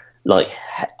 Like,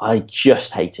 I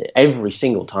just hate it. Every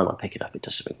single time I pick it up, it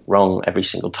does something wrong. Every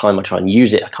single time I try and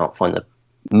use it, I can't find the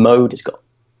mode. It's got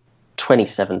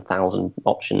 27,000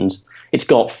 options. It's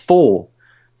got 4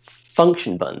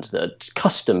 function buttons that are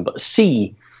custom, but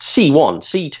C1,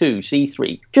 C2,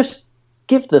 C3. Just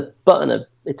give the button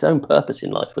its own purpose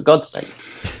in life, for God's sake.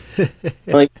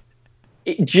 Like,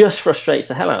 it just frustrates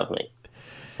the hell out of me.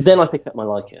 Then I pick up my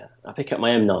Leica. I pick up my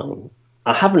M9.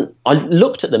 I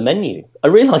looked at the menu. I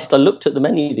realised I looked at the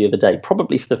menu the other day,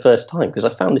 probably for the first time, because I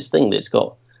found this thing that's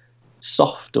got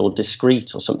soft or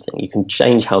discreet or something. You can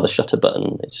change how the shutter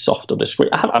button is soft or discreet.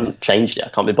 I haven't changed it. I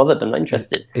can't be bothered. I'm not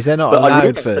interested. Is there not a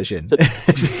loud version?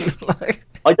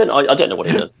 I don't know what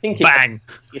it does. Bang!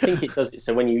 You think it does it.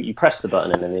 So when you press the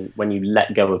button and then when you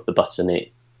let go of the button,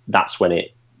 that's when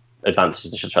it advances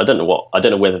the shutter. I don't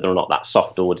know whether or not that's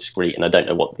soft or discreet, and I don't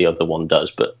know what the other one does,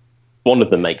 but one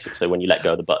of them makes it so when you let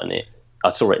go of the button,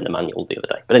 I saw it in the manual the other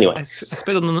day. But anyway, I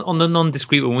suppose on the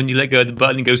non-discreet one, when you let go of the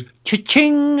button, it goes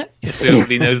cha-ching. Just so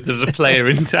everybody knows there's a player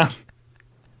in town.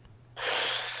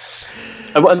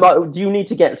 Do you need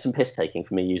to get some piss taking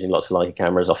for me using lots of Leica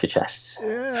cameras off your chests?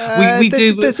 We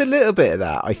do. There's a little bit of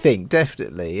that, I think,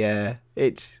 definitely. Yeah,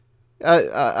 it's. I'm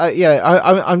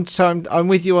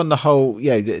with you on the whole.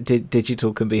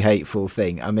 Digital can be hateful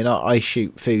thing. I mean, I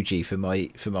shoot Fuji for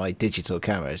my digital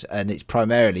cameras, and it's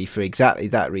primarily for exactly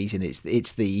that reason. It's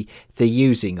the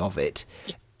using of it.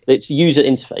 It's user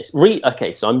interface.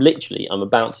 Okay, so I'm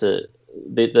about to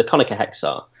the Konica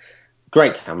Hexar,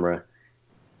 great camera.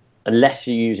 Unless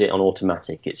you use it on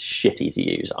automatic, it's shitty to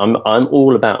use. I'm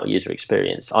all about user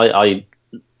experience.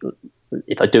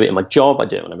 If I do it in my job, I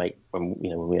do it when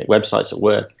we make websites at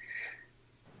work.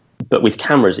 But with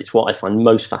cameras, it's what I find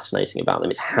most fascinating about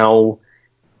them. It's how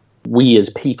we as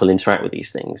people interact with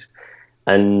these things,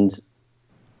 and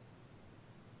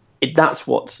that's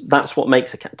what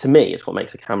makes to me. It's what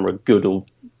makes a camera good or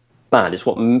bad. It's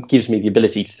what gives me the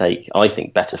ability to take, I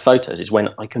think, better photos. Is when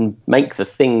I can make the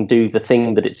thing do the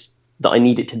thing that I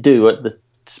need it to do at the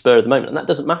spur of the moment, and that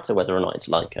doesn't matter whether or not it's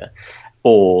Leica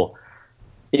or.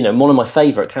 One of my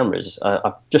favourite cameras,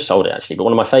 I've just sold it actually, but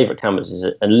one of my favourite cameras is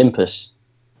an Olympus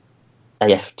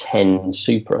AF10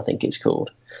 Super, I think it's called.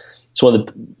 It's one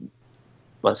of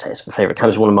I'd say it's my favourite camera.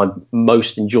 It's one of my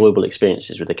most enjoyable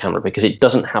experiences with the camera because it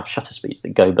doesn't have shutter speeds that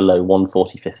go below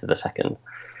 1/45th of a second.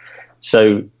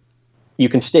 So you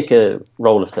can stick a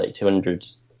roll of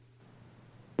 3200s,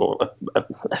 or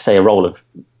let's say a roll of,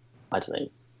 I don't know,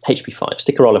 HP5.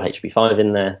 Stick a roll of HP5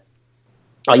 in there.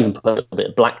 I even put a bit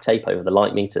of black tape over the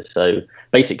light meter, so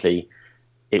basically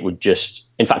it would just.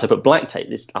 In fact, I put black tape.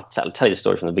 I'll tell you the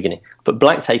story from the beginning. I put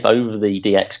black tape over the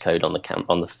DX code on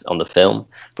the film.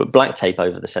 Put black tape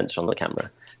over the sensor on the camera,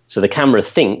 so the camera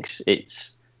thinks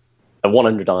it's a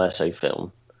 100 ISO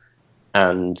film,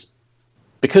 and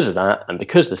because of that, and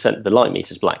because the light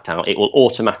meter is blacked out, it will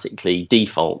automatically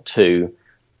default to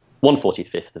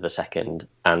 1/45th of a second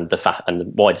and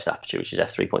the widest aperture, which is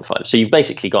f3.5. So you've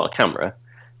basically got a camera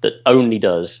that only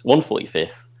does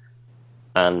 1/45th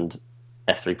and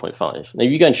f3.5. Now,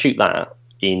 if you go and shoot that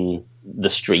in the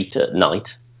street at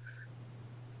night,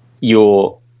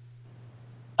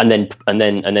 and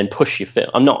then push your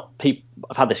film.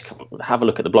 I've had this. Have a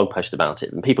look at the blog post about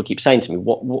it, and people keep saying to me,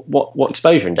 "What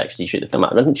exposure index do you shoot the film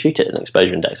at?" I didn't shoot it at an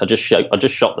exposure index. I just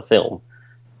shot the film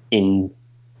in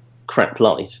crap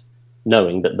light,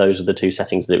 knowing that those are the two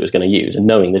settings that it was going to use, and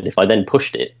knowing that if I then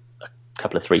pushed it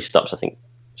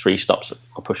three stops,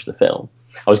 I pushed the film,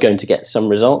 I was going to get some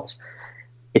result.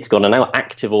 It's got an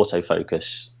active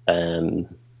autofocus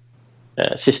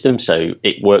system, so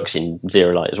it works in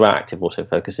zero light as well. Active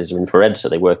autofocuses are infrared, so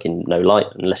they work in no light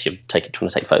unless you're trying to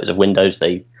take photos of windows.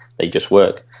 They just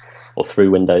work, or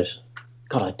through windows.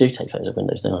 God, I do take photos of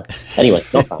windows, don't I? Anyway,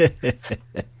 not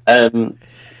that.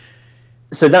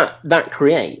 So that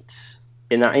creates,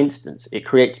 in that instance, it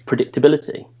creates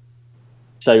predictability.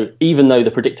 So even though the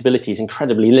predictability is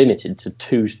incredibly limited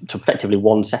to effectively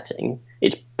one setting,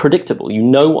 it's predictable. You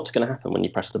know what's going to happen when you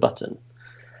press the button.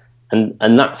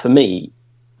 And that, for me,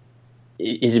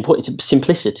 is important. It's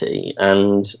simplicity.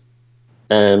 And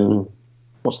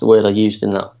what's the word I used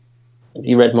in that? Have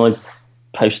you read my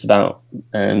post about,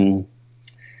 I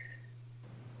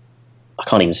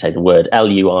can't even say the word,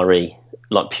 LURE,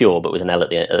 like pure, but with an L at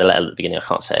the beginning. I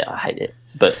can't say it. I hate it.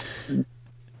 But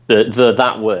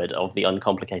that word of the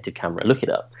uncomplicated camera, look it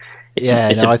up.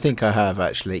 I think I have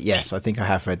actually. Yes, I think I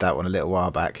have read that one a little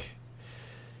while back.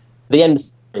 The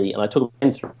M3, and I talk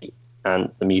about M3,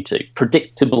 and the Mewtwo.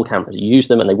 Predictable cameras. You use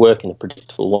them and they work in a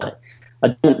predictable way. I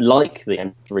don't like the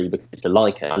M3 because it's a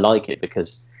Leica. I like it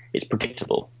because it's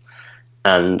predictable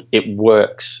and it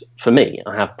works for me.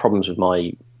 I have problems with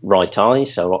my right eye,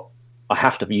 so I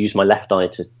have to use my left eye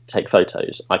to take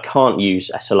photos. I can't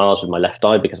use SLRs with my left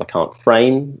eye because I can't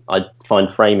frame. I find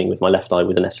framing with my left eye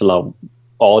with an SLR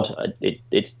odd.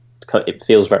 It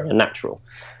feels very unnatural.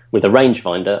 With a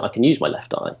rangefinder, I can use my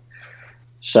left eye.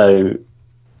 So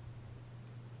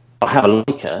I have a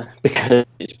Leica because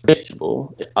it's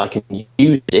predictable. I can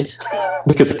use it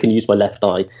because I can use my left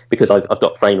eye because I've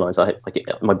got frame lines.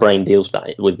 My brain deals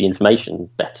with the information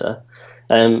better.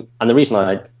 And the reason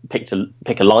I pick a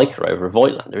Leica over a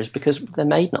Voigtlander is because they're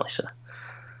made nicer.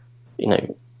 You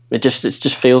know, it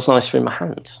just feels nicer in my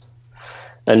hand.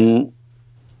 And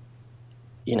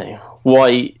you know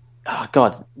why? Oh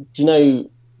God, do you know?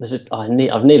 I've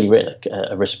nearly written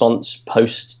a response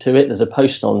post to it. There's a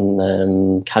post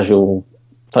on Casual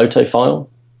Photophile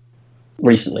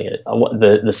recently. Not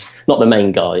the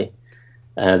main guy,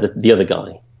 the other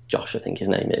guy. Josh, I think his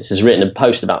name is, has written a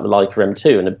post about the Leica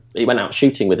M2, and he went out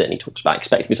shooting with it, and he talks about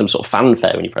expecting some sort of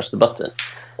fanfare when you press the button.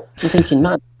 I'm thinking,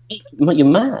 man, you're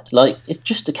mad. Like, it's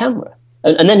just a camera.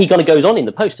 And then he kind of goes on in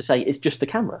the post to say it's just a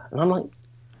camera, and I'm like,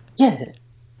 yeah.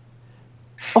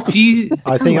 I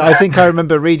think I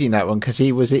remember reading that one because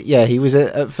he was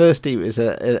at first he was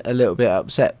a little bit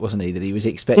upset, wasn't he, that he was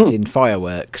expecting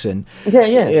fireworks and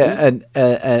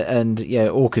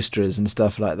orchestras and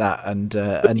stuff like that, and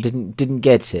didn't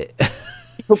get it.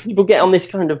 People get on this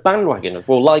kind of bandwagon of,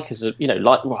 well, Leicas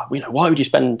are, why would you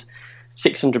spend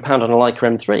 £600 on a Leica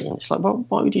M3? And it's like, well,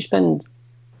 why would you spend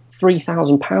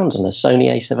 £3,000 on a Sony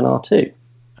A7R2?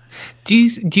 Do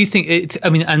you think it's? I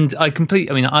mean, and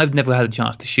I've never had a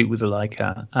chance to shoot with a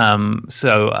Leica,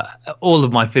 so all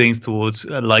of my feelings towards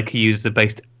Leica users are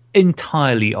based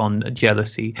entirely on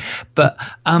jealousy. But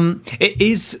it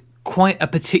is quite a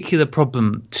particular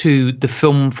problem to the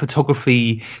film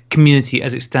photography community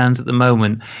as it stands at the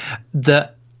moment.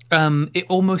 That it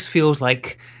almost feels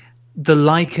like the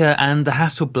Leica and the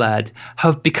Hasselblad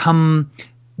have become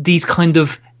these kind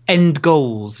of end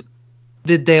goals.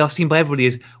 That they are seen by everybody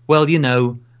as, well, you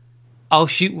know, I'll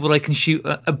shoot what I can shoot,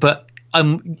 but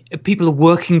people are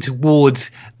working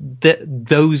towards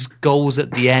those goals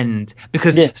at the end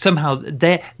because somehow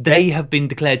they have been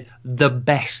declared the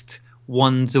best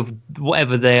ones of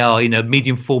whatever they are, you know,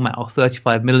 medium format or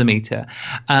 35mm.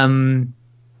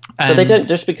 But they don't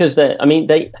just because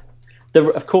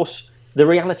of course, the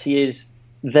reality is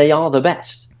they are the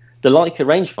best. The Leica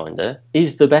rangefinder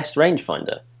is the best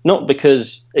rangefinder. Not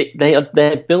because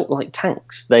they're built like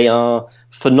tanks. They are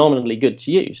phenomenally good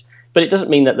to use. But it doesn't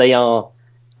mean that they are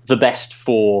the best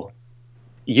for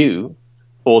you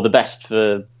or the best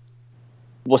for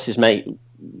what's his mate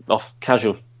off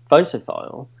Casual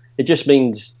Photophile. It just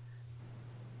means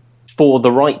for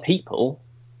the right people,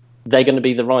 they're going to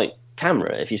be the right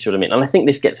camera, if you see what I mean. And I think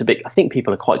this gets I think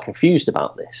people are quite confused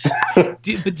about this. But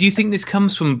do you think this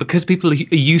comes from because people are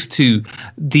used to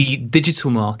the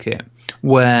digital market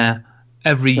where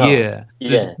every year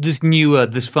there's newer,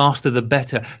 there's faster, the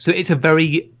better. So it's a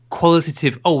very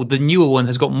qualitative, the newer one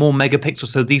has got more megapixels,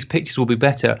 so these pictures will be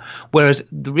better. Whereas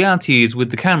the reality is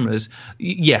with the cameras,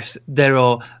 yes, there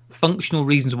are functional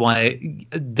reasons why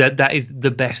that is the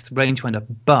best rangefinder,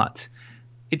 but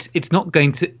it's not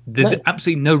going to. There's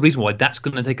absolutely no reason why that's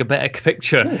going to take a better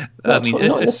picture. No,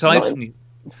 aside from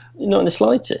not in the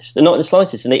slightest, not in the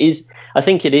slightest. And it is. I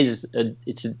think it is.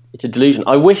 It's a delusion.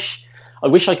 I wish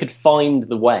I could find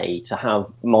the way to have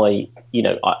my. You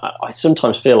know, I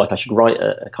sometimes feel like I should write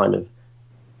a kind of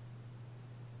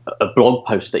a blog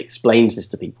post that explains this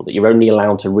to people. That you're only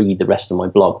allowed to read the rest of my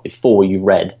blog before you've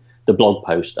read the blog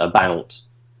post about.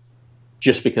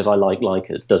 Just because I like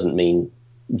Leicas doesn't mean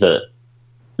that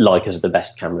Leicas are the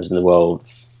best cameras in the world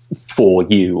for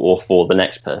you or for the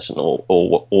next person or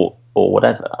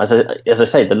whatever. As I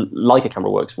say, the Leica camera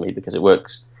works for me because it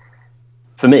works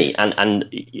for me, and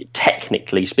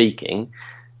technically speaking,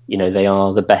 you know, they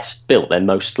are the best built. They're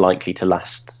most likely to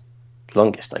last the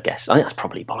longest, I guess. I think that's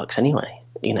probably bollocks anyway.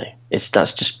 You know,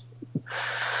 that's just.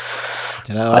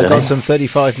 You know, I've got some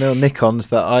 35mm Nikons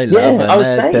that I love,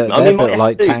 and they're built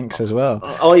like tanks as well.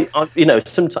 I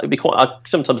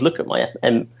sometimes look at my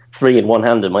M3 in one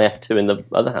hand and my F2 in the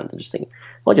other hand and just think,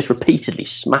 I just repeatedly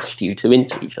smashed you two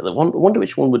into each other. Wonder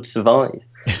which one would survive.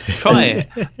 Try it.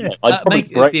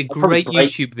 It'd be a great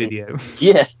YouTube video.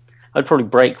 Yeah, I'd probably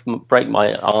break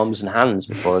my arms and hands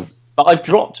before. But I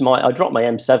dropped my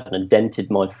M7 and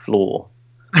dented my floor.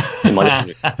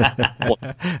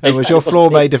 And was your floor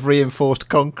made of reinforced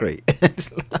concrete?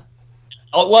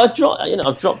 I've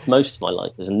dropped most of my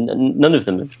Leicas, and none of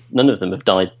them have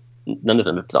died. None of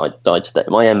them have died today.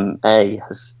 My MA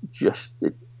has just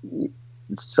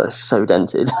it's so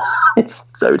dented. It's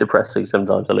so depressing.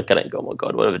 Sometimes I look at it and go, "Oh my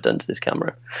god, what have I done to this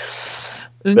camera?"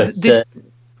 But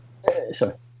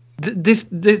sorry. The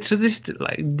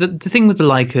thing with the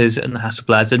Leicas and the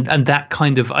Hasselblads and that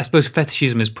kind of, I suppose,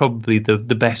 fetishism is probably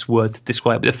the best word to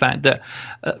describe the fact that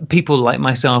people like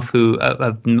myself who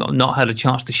have not had a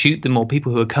chance to shoot them, or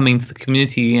people who are coming to the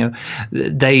community,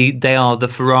 they are the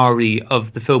Ferrari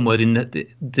of the film world in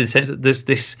the sense that there's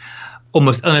this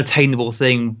almost unattainable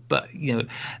thing, but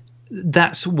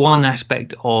that's one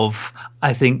aspect of,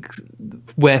 I think,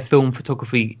 where film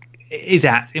photography is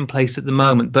in place at the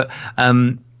moment. But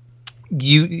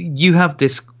you have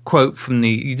this quote from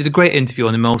you did a great interview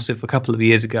on Emulsive a couple of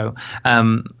years ago,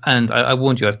 and I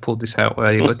warned you, I pulled this out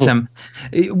earlier, but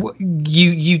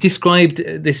you described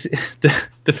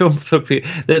the film photography,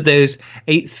 that there's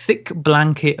a thick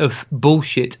blanket of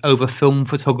bullshit over film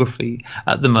photography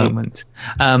at the moment.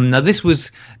 Now this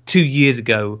was 2 years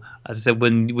ago, as I said,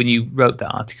 when you wrote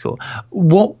that article.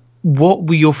 What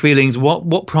were your feelings?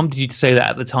 What prompted you to say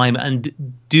that at the time? And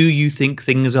do you think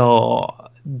things are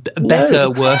better,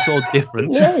 worse, or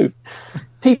different? No.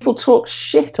 People talk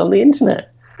shit on the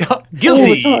internet.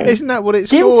 Guilty. Isn't that what it's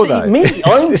for, though? Me,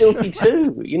 I'm guilty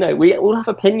too. We all have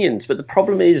opinions, but the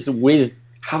problem is with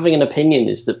having an opinion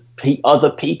is that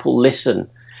other people listen.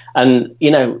 And,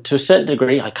 to a certain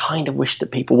degree, I kind of wish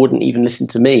that people wouldn't even listen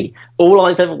to me. All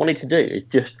I've ever wanted to do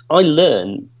is I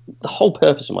learn. The whole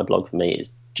purpose of my blog for me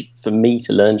is for me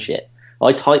to learn shit.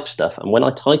 I type stuff, and when I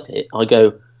type it, I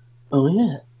go, oh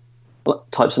yeah.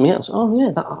 Type something else. Oh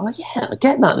yeah, I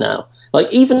get that now.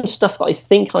 Like, even stuff that I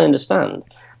think I understand.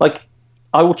 Like,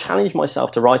 I will challenge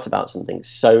myself to write about something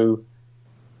so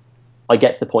I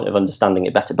get to the point of understanding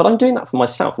it better. But I'm doing that for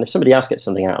myself, and if somebody else gets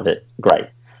something out of it, great.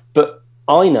 But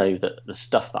I know that the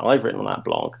stuff that I've written on that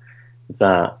blog,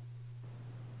 that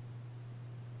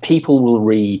people will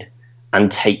read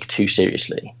and take too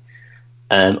seriously.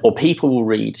 Or people will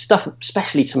read stuff,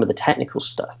 especially some of the technical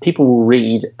stuff. People will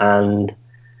read, and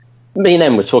me and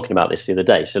Em were talking about this the other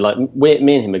day. So, like, me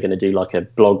and him are going to do like a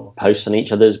blog post on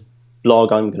each other's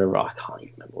blog. I'm going to write, I can't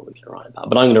even remember what we're going to write about,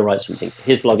 but I'm going to write something for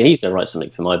his blog, and he's going to write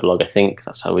something for my blog. I think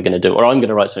that's how we're going to do it. Or I'm going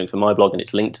to write something for my blog, and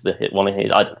it's linked to one of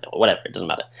his. I don't know, whatever. It doesn't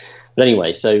matter. But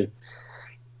anyway,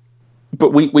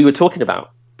 but we were talking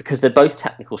about, because they're both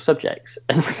technical subjects,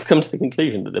 and we've come to the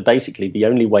conclusion that basically the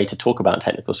only way to talk about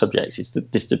technical subjects is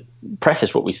to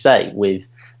preface what we say with,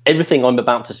 everything I'm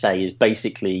about to say is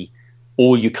basically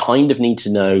all you kind of need to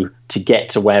know to get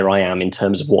to where I am in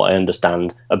terms of what I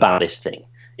understand about this thing.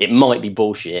 It might be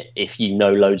bullshit if you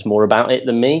know loads more about it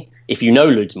than me. If you know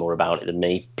loads more about it than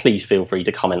me, please feel free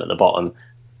to comment at the bottom.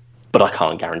 But I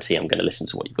can't guarantee I'm going to listen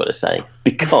to what you've got to say,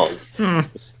 because the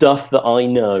stuff that I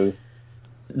know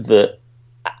that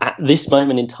at this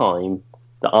moment in time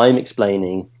that I'm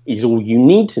explaining is all you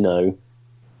need to know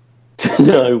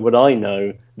what I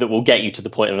know that will get you to the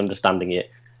point of understanding it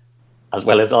as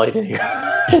well as I do.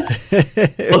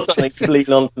 Or something complete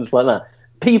nonsense like that.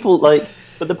 People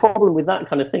but the problem with that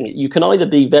kind of thing, you can either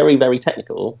be very, very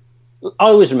technical. I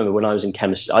always remember when I was in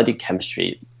chemistry, I did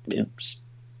chemistry,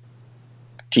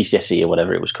 GCSE or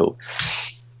whatever it was called.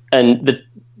 And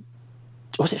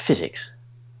was it physics?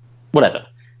 Whatever.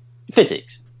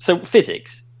 Physics. So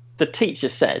physics, the teacher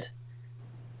said,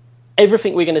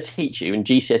 everything we're going to teach you in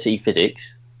GCSE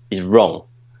physics is wrong.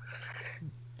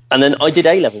 And then I did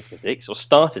A-level physics, or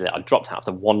started it. I dropped out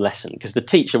after one lesson because the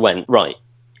teacher went, right,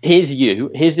 here's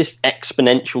this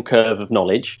exponential curve of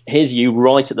knowledge. Here's you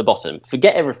right at the bottom.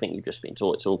 Forget everything you've just been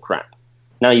taught. It's all crap.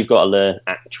 Now you've got to learn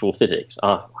actual physics.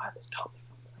 Oh, wow, this can't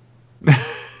be fun.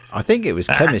 I think it was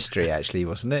chemistry, actually,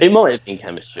 wasn't it? It might have been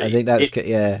chemistry. I think that's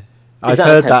yeah. I've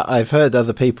heard that. I've heard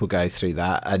other people go through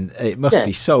that, and it must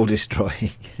be soul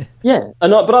destroying. Yeah,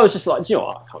 but I was just like, do you know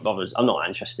what? I can't bother. I'm not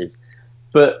interested.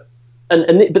 But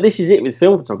this is it with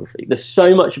film photography. There's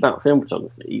so much about film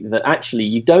photography that actually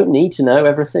you don't need to know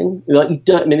everything. Like, you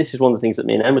don't. I mean, this is one of the things that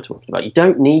me and Emma were talking about. You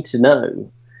don't need to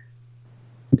know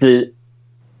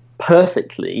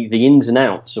perfectly the ins and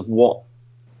outs of what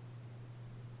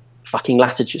fucking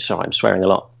latitude. Sorry, I'm swearing a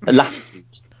lot. Latitude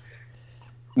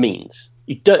means.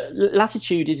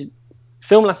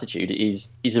 Film latitude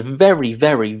is a very,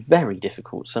 very, very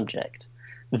difficult subject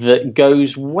that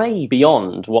goes way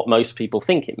beyond what most people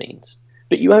think it means.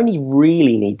 But you only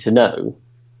really need to know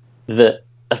that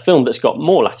a film that's got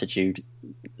more latitude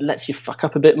lets you fuck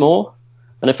up a bit more,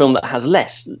 and a film that has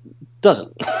less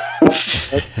doesn't.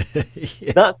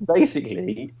 That's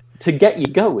basically, to get you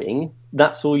going,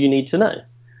 that's all you need to know.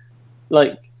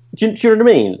 Like, Do you know what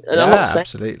I mean? And yeah, I'm not saying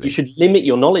absolutely. You should limit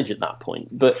your knowledge at that point.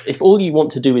 But if all you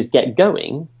want to do is get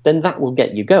going, then that will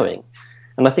get you going.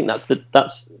 And I think that's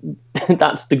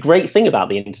the great thing about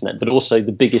the internet, but also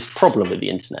the biggest problem with the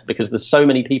internet, because there's so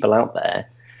many people out there.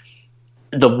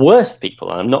 The worst people,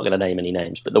 and I'm not going to name any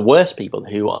names, but the worst people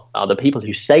who are the people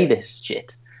who say this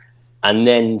shit and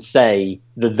then say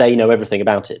that they know everything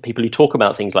about it. People who talk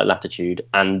about things like Latitude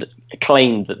and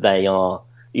claim that they are,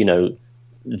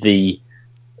 the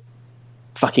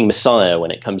fucking messiah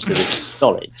when it comes to this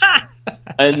knowledge.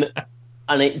 And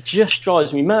it just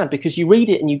drives me mad, because you read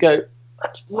it and you go,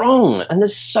 that's wrong. And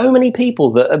there's so many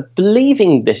people that are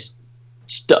believing this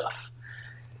stuff.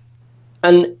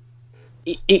 And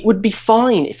it would be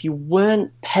fine if you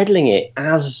weren't peddling it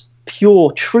as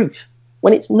pure truth,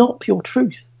 when it's not pure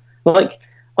truth. Like,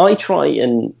 I try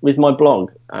and, with my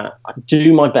blog, I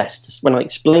do my best. When I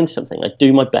explain something, I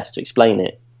do my best to explain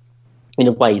it in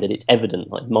a way that it's evident.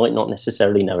 I might not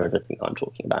necessarily know everything I'm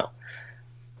talking about.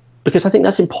 Because I think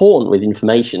that's important with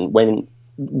information, when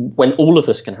all of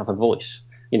us can have a voice.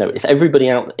 If everybody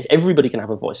can have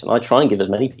a voice, and I try and give as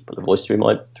many people a voice through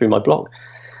my blog.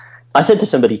 I said to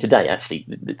somebody today, actually,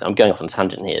 I'm going off on a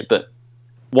tangent here, but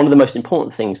one of the most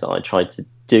important things that I tried to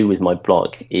do with my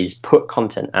blog is put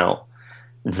content out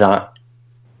that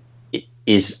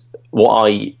is what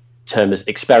I term as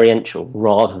experiential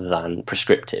rather than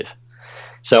prescriptive.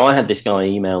 So I had this guy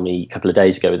email me a couple of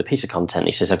days ago with a piece of content.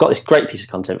 He says, I've got this great piece of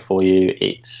content for you.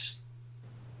 It's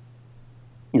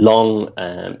long.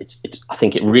 I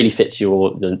think it really fits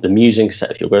the musing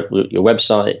set of your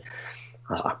website.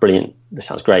 I was like, brilliant, this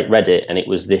sounds great. Read it, and it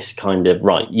was this kind of,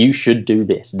 right, you should do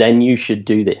this, then you should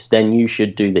do this, then you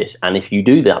should do this, and if you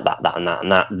do that,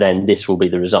 and that, then this will be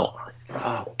the result.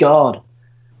 Oh, God.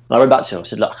 And I wrote back to him, I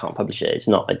said, look, I can't publish it.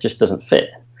 It just doesn't fit.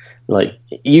 Like,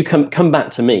 you come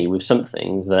back to me with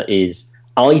something that is,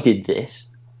 I did this,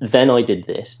 then I did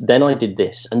this, then I did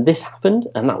this, and this happened,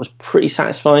 and that was pretty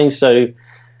satisfying. So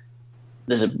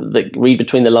there's read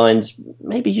between the lines,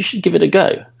 maybe you should give it a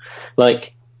go.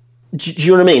 Like, do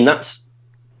you know what I mean?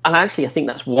 And actually, I think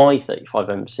that's why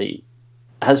 35MC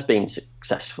has been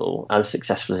successful as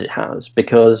it has,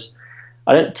 because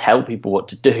I don't tell people what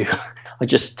to do. I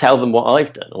just tell them what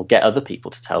I've done, or get other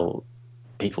people to tell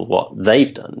people what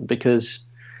they've done, because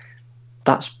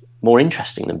that's more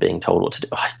interesting than being told what to do.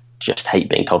 I just hate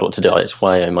being told what to do. That's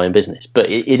why I own my own business. But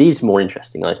it is more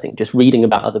interesting, I think, just reading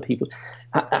about other people.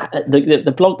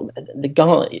 The blog, the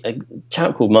guy, a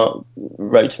chap called Mark,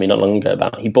 wrote to me not long ago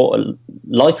about, he bought a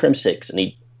Leica M6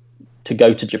 and to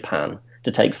go to Japan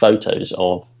to take photos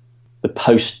of the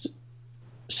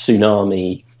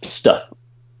post-tsunami stuff.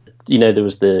 There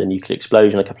was the nuclear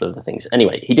explosion, a couple of other things.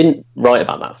 Anyway, he didn't write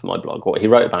about that for my blog. What he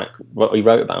wrote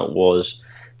about was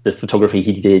the photography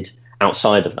he did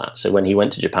outside of that. So when he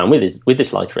went to Japan with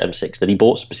this Leica M6 that he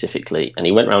bought specifically, and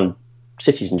he went around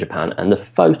cities in Japan, and the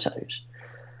photos,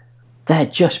 they're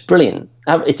just brilliant.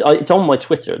 It's on my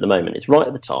Twitter at the moment. It's right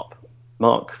at the top.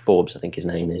 Mark Forbes, I think his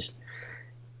name is.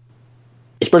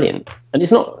 It's brilliant, and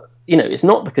it's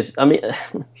not because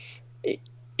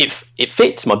it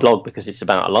fits my blog because it's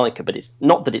about a Leica, but it's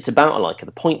not that it's about a Leica.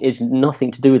 The point is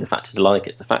nothing to do with the fact it's a Leica.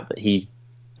 It's the fact that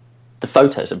the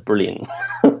photos are brilliant.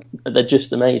 They're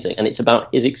just amazing. And it's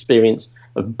about his experience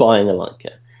of buying a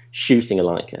Leica, shooting a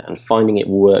Leica, and finding it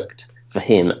worked for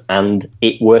him, and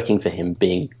it working for him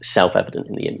being self-evident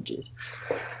in the images.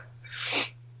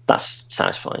 That's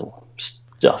satisfying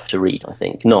stuff to read, I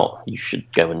think. Not, you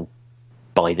should go and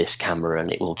buy this camera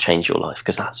and it will change your life,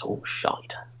 because that's all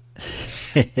shite.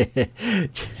 Do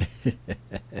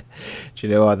you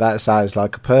know what? That sounds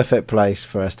like a perfect place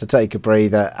for us to take a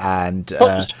breather and...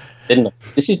 Didn't I?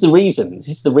 This is the reason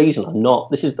I'm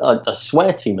not... I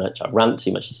swear too much, I rant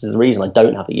too much. This is the reason I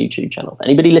don't have a YouTube channel. If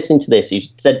anybody listening to this who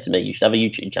said to me, you should have a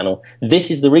YouTube channel, this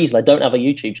is the reason I don't have a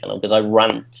YouTube channel, because I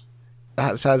rant.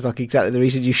 That sounds like exactly the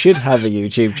reason you should have a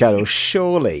YouTube channel,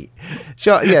 surely.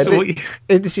 Sure, yeah.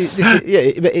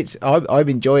 I'm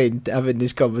enjoying having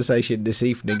this conversation this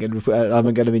evening, and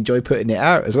I'm going to enjoy putting it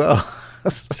out as well.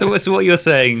 So what you're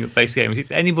saying, basically,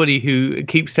 is anybody who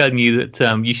keeps telling you that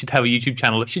you should have a YouTube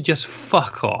channel should just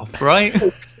fuck off, right?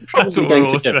 That's what we're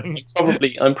all saying.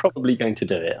 I'm probably going to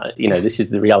do it. This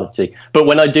is the reality. But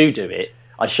when I do it,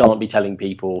 I shan't be telling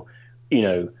people,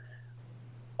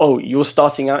 oh, you're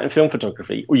starting out in film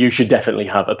photography, well, you should definitely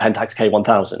have a Pentax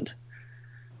K1000,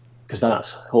 because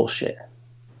that's horseshit.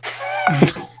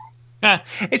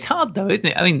 It's hard though, isn't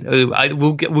it? I mean,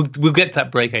 we'll get to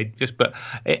that break, but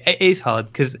it is hard,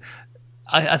 because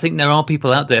I think there are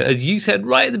people out there, as you said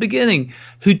right at the beginning,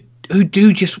 who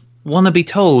do just want to be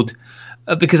told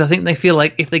because I think they feel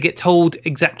like if they get told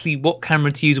exactly what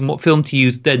camera to use and what film to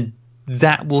use, then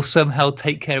that will somehow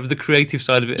take care of the creative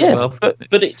side of it as well.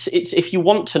 But it's if you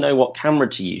want to know what camera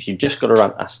to use, you've just got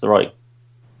to ask the right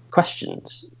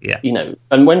questions. Yeah.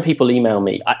 And when people email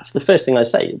me, it's the first thing I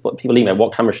say. What people email,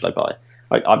 what camera should I buy?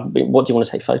 What do you want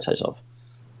to take photos of?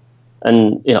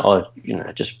 And I want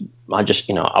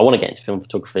to get into film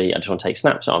photography. I just want to take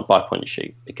snaps. So I buy a point and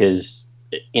shoot because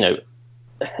a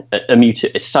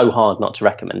Mewtwo. It's so hard not to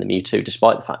recommend the Mewtwo,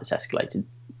 despite the fact it's escalated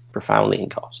profoundly in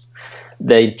cost.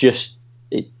 They just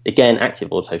again, active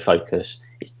autofocus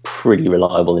is pretty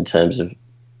reliable in terms of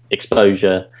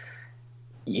exposure.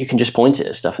 You can just point it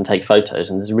at stuff and take photos,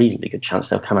 and there's a reasonably good chance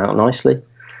they'll come out nicely.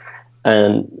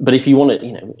 But if you want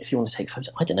to take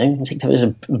photos, I don't know, you can take photos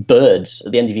of birds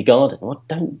at the end of your garden. Well,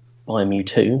 don't buy a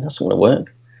Mewtwo. That's not going to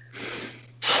work.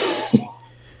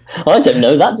 I don't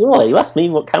know that, do I? You asked me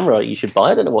what camera you should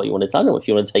buy. I don't know what you want to tell them. If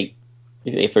you want to take,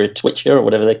 if you're a Twitcher or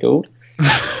whatever they're called.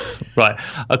 Right.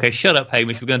 Okay, shut up,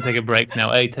 Hamish. We're going to take a break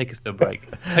now. Aid, take us to a break.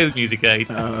 Play the music,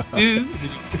 Aid. Okay.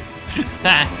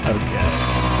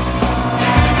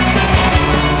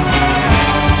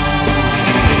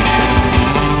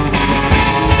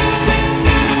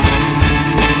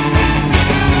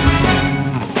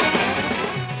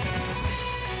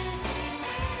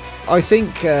 I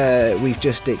think we've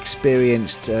just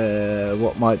experienced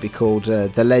what might be called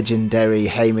the legendary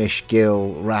Hamish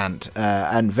Gill rant,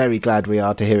 and very glad we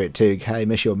are to hear it too.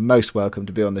 Hamish, you're most welcome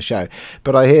to be on the show.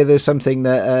 But I hear there's something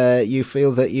that you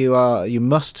feel that you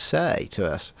must say to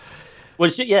us.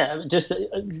 Well, yeah, just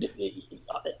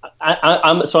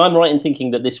I'm right in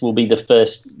thinking that this will be the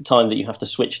first time that you have to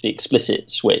switch the explicit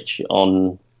switch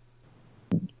on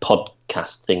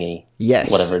podcast thingy. Yes.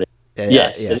 Whatever it is.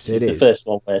 Yes, this it is the first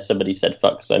one where somebody said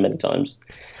fuck so many times,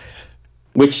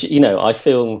 which I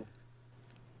feel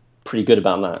pretty good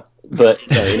about that. But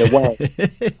in a way,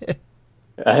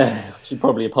 I should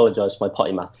probably apologise for my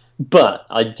potty mouth. But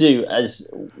I do,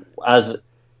 as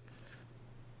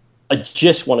I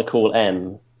just want to call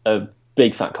M a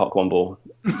big fat cock one ball.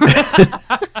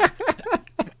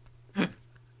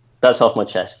 That's off my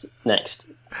chest. Next.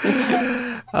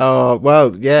 Oh,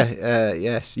 well, yeah,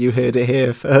 yes, you heard it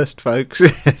here first, folks.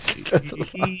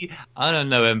 I don't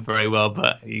know him very well,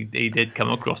 but he did come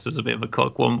across as a bit of a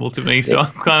cockwomble to me, so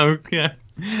I'm kind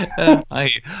of,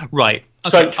 right.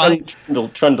 Okay, so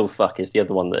Trundle fuck is the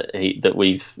other one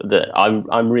that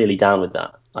I'm really down with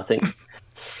that. I think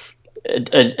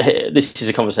this is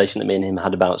a conversation that me and him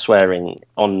had about swearing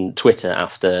on Twitter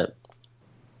after.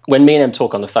 When me and him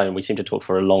talk on the phone, we seem to talk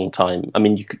for a long time. I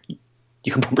mean, you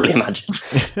can probably imagine.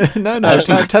 No,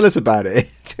 tell us about it.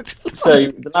 So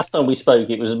the last time we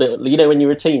spoke, it was a bit, when you're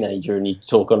a teenager and you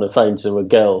talk on the phone to a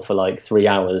girl for like 3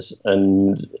 hours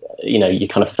and, your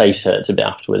kind of face hurts a bit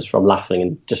afterwards from laughing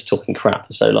and just talking crap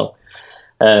for so long.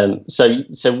 So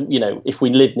if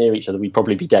we lived near each other, we'd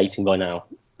probably be dating by now.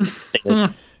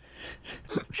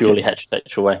 Purely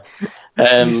heterosexual way.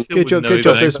 Good job.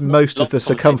 There's most of the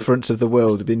circumference of the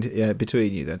world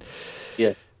between you then.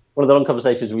 Yeah. One of the long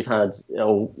conversations we had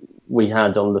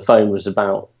on the phone was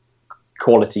about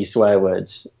quality swear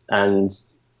words, and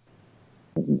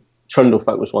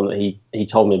Trundlefuck was one that he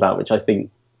told me about, which I think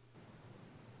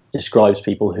describes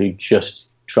people who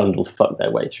just trundlefuck their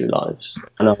way through lives,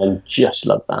 and I just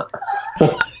love that.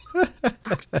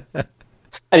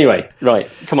 Anyway, right,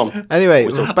 come on.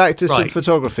 Anyway, back to some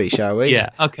photography, shall we? Yeah,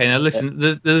 okay, now listen,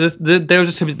 there was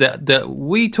a subject that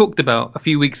we talked about a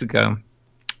few weeks ago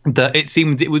that it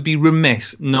seemed it would be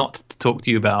remiss not to talk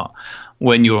to you about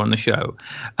when you're on the show.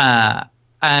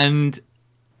 And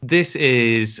this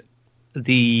is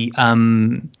the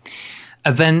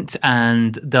event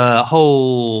and the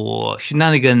whole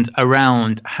shenanigans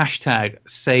around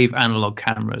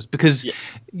 #SaveAnalogCameras, because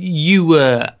you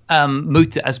were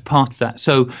mooted as part of that.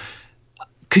 So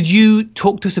could you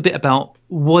talk to us a bit about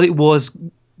what it was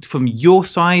from your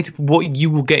side, what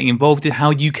you were getting involved in, how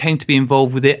you came to be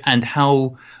involved with it, and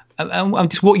how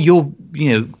just what your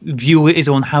view is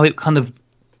on how it kind of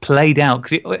played out?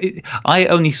 Because I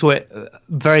only saw it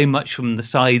very much from the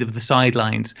side of the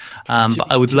sidelines, but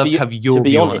I would love to have your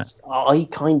view on it. To be honest, I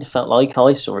kind of felt like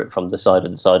I saw it from the side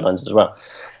of the sidelines as well.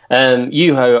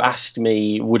 Yuho asked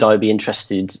me, would I be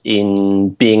interested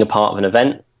in being a part of an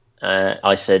event?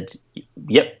 I said,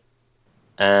 yep.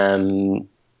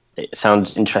 It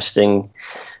sounds interesting.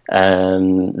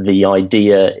 The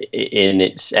idea in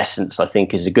its essence, I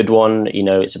think, is a good one.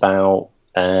 It's about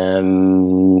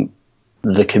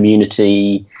the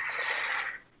community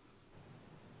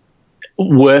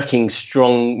working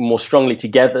more strongly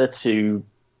together to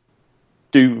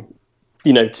do,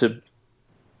 to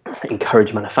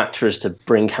encourage manufacturers to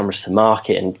bring cameras to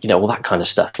market, and all that kind of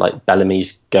stuff. Like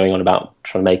Bellamy's going on about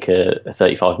trying to make a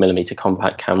 35mm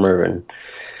compact camera, and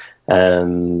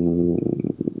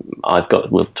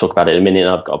we'll talk about it in a minute.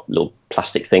 I've got a little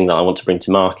plastic thing that I want to bring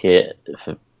to market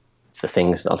for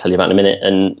things that I'll tell you about in a minute.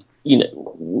 And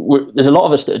there's a lot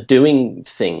of us that are doing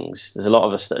things. There's a lot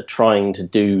of us that are trying to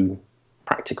do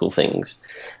practical things,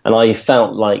 and I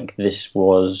felt like this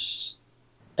was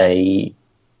a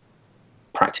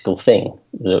practical thing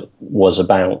that was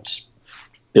about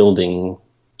building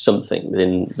something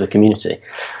within the community.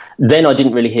 Then I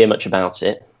didn't really hear much about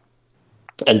it,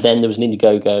 and then there was an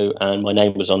Indiegogo and my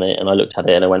name was on it, and I looked at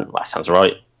it and I went, well, that sounds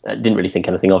right. I didn't really think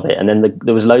anything of it. And then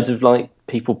there was loads of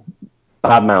people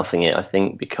bad mouthing it, I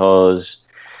think, because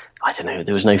I don't know,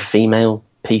 there was no female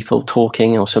people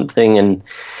talking or something, and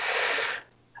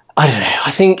I don't know,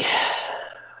 I think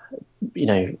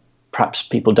perhaps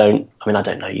people don't. I mean, I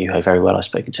don't know Juho very well. I've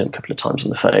spoken to him a couple of times on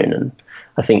the phone, and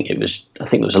I think there was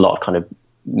a lot of kind of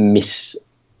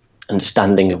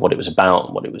misunderstanding of what it was about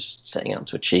and what it was setting out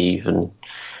to achieve. And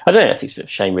I don't know. I think it's a bit of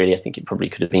a shame, really. I think it probably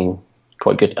could have been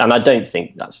quite good, and I don't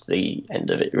think that's the end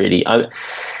of it, really. I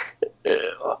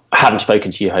haven't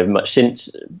spoken to Juho much since,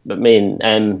 but me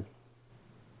and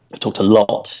I've talked a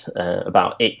lot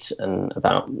about it and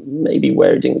about maybe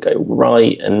where it didn't go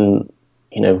right, and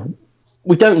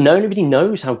we don't know. Nobody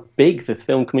knows how big the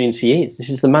film community is. This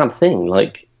is the mad thing.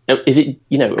 Like, is it?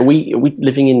 Are we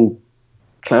living in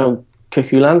cloud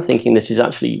cuckoo land, thinking this is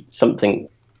actually something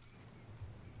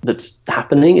that's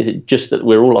happening? Is it just that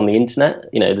we're all on the internet?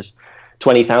 There's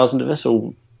 20,000 of us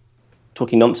all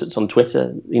talking nonsense on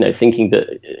Twitter. Thinking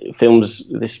that film's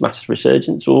this massive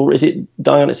resurgence, or is it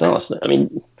dying on its arse? I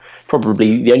mean,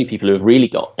 probably the only people who have really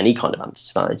got any kind of answer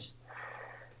to that is,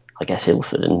 I guess,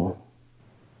 Ilford and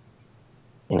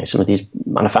some of these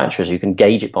manufacturers who can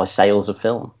gauge it by sales of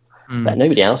film. But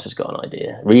nobody else has got an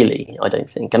idea, really, I don't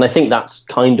think. And I think that's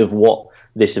kind of what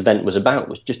this event was about,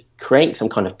 was just creating some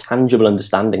kind of tangible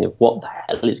understanding of what the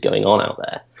hell is going on out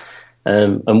there,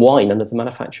 and why none of the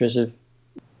manufacturers have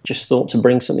just thought to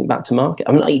bring something back to market.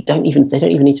 I mean, they don't even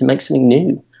need to make something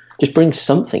new. Just bring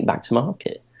something back to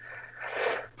market.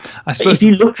 I suppose if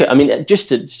you look at,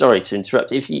 sorry to interrupt,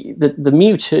 the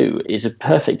Mewtwo is a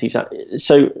perfect example.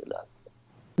 So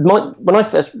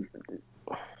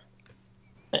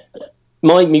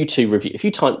my Mewtwo review, if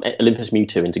you type Olympus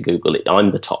Mewtwo into Google,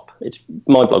 I'm the top. It's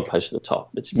my blog post at the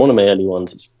top. It's one of my early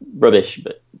ones. It's rubbish,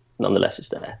 but nonetheless it's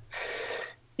there.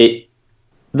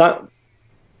 That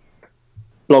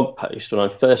blog post, when I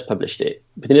first published it,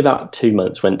 within about 2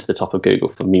 months went to the top of Google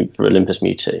for Olympus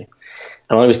Mewtwo,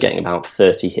 and I was getting about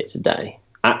 30 hits a day.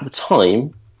 At the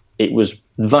time, it was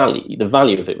the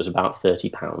value of it was about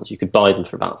 £30. You could buy them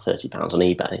for about £30 on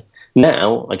eBay.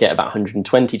 Now I get about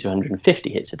 120 to 150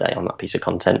 hits a day on that piece of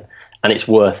content, and it's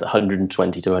worth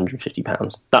 120 to 150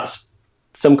 pounds. That's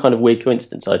some kind of weird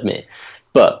coincidence, I admit,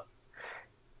 but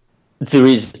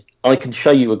I can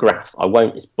show you a graph. I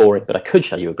won't, it's boring, but I could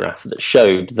show you a graph that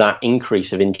showed that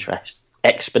increase of interest,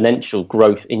 exponential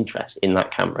growth interest in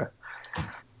that camera.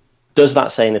 Does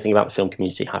that say anything about the film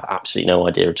community? I have absolutely no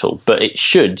idea at all, but it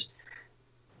should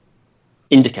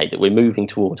indicate that we're moving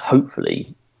towards,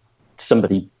 hopefully,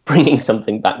 somebody bringing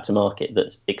something back to market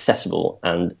that's accessible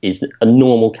and is a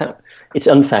normal camera. It's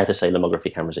unfair to say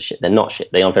lomography cameras are shit. They're not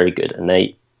shit. They are very good, and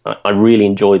I really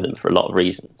enjoy them for a lot of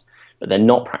reasons, but they're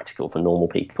not practical for normal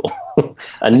people.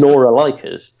 And nor are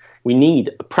Leicas. We need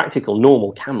a practical,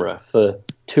 normal camera for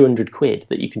 200 quid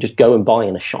that you can just go and buy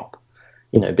in a shop.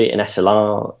 Be it an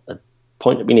SLR,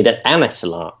 we need an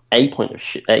SLR, a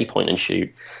point and shoot.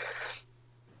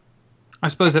 I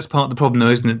suppose that's part of the problem, though,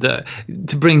 isn't it? That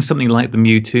to bring something like the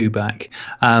Mewtwo back,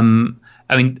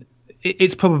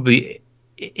 it's probably,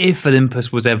 if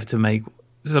Olympus was ever to make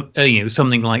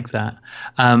something like that,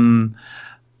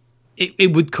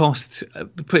 it would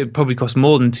probably cost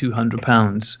more than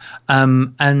 £200,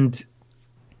 and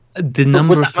the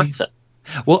number would that matter?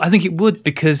 Well, I think it would,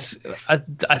 because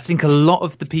I think a lot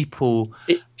of the people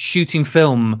shooting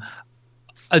film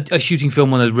are shooting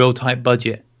film on a real tight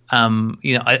budget.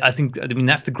 I think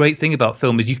that's the great thing about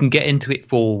film, is you can get into it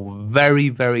for very,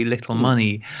 very little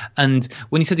money. And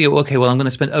when you said, okay, well, I'm going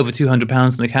to spend over £200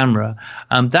 on the camera,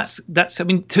 that's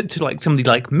to like somebody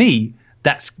like me,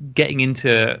 that's getting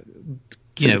into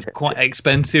quite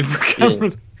expensive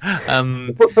cameras.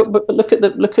 But look at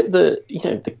the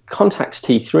the Contax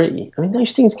T3. I mean,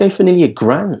 those things go for nearly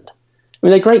 £1,000. I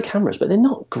mean, they're great cameras, but they're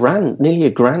not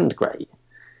nearly £1,000 great.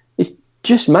 It's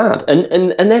just mad,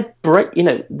 and they're break.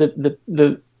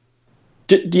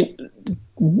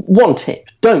 One tip: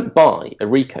 don't buy a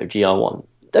Ricoh GR1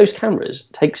 those cameras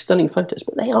take stunning photos,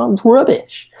 but they are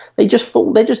rubbish. They just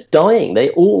fall. They're just dying.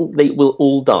 They will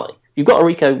all die. You've got a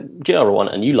Ricoh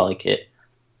GR1 and you like it.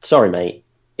 Sorry, mate.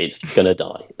 It's gonna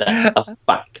die. That's a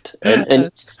fact, and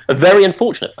it's a very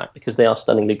unfortunate fact because they are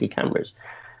stunningly good cameras.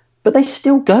 But they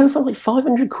still go for like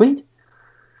 500 quid.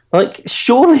 Like,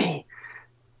 surely,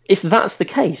 if that's the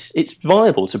case, it's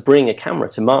viable to bring a camera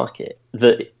to market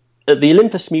that the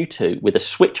Olympus Mu2 with a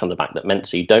switch on the back that meant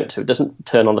so it doesn't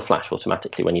turn on the flash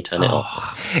automatically when you turn it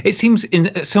off. It seems,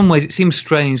 in some ways, it seems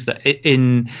strange that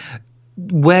in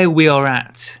where we are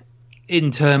at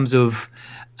in terms of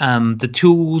the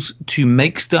tools to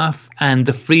make stuff and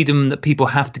the freedom that people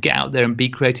have to get out there and be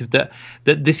creative, that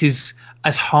this is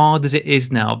as hard as it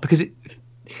is now. Because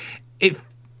it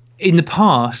in the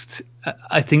past,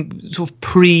 I think sort of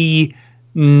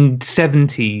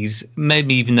pre-70s,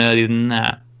 maybe even earlier than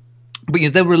that,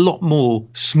 but there were a lot more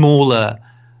smaller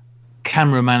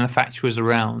camera manufacturers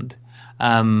around,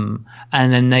 and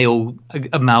then they all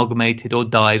amalgamated or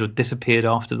died or disappeared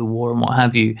after the war and what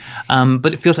have you.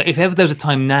 But it feels like if ever there's a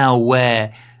time now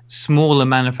where smaller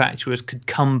manufacturers could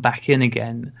come back in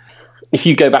again. If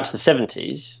you go back to the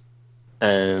 70s,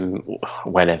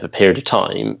 whenever period of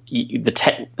time,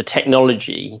 the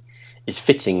technology is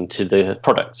fitting to the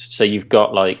product. So you've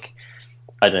got like,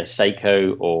 I don't know,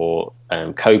 Seiko or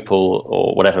Copal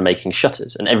or whatever making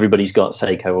shutters, and everybody's got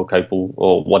Seiko or Copal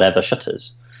or whatever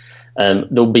shutters.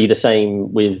 There'll be the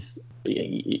same with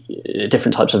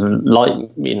different types of light,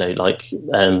 like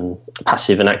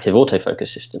passive and active autofocus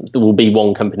systems. There will be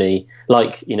one company,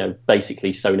 like,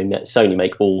 basically Sony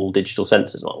make all digital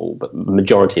sensors, not all, but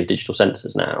majority of digital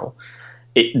sensors now.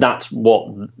 That's what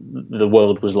the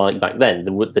world was like back then.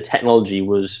 The technology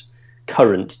was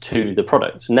current to the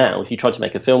product. Now, if you try to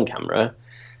make a film camera,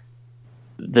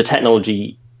 the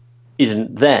technology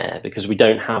isn't there because we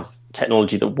don't have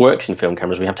technology that works in film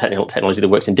cameras. We have technology that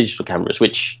works in digital cameras,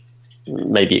 which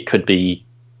maybe it could be.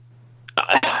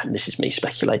 This is me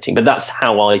speculating, but that's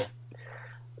how I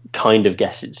kind of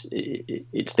guess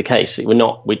it's the case. We're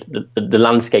not. The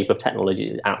landscape of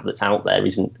technology that's out there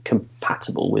isn't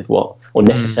compatible with or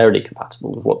necessarily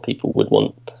compatible with what people would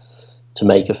want to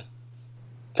make a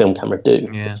film camera do.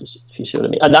 Yeah. If you see what I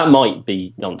mean. And that might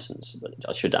be nonsense,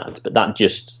 I should add, but that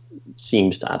just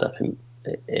seems to add up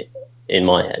in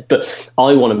my head. But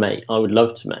I would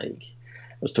love to make.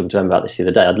 I was talking to him about this the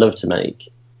other day. I'd love to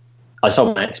make. I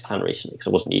sold my X-Pan recently because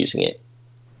I wasn't using it.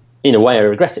 In a way, I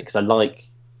regret it because I like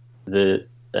the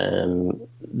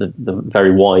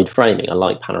very wide framing. I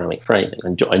like panoramic framing. I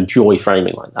enjoy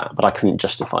framing like that, but I couldn't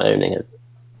justify owning a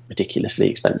ridiculously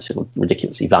expensive or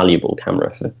ridiculously valuable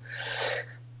camera for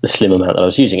the slim amount that I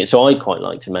was using it. So I'd quite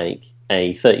like to make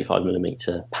a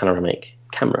 35mm panoramic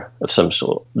camera of some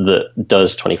sort that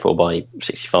does 24 by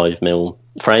 65mm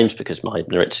frames, because my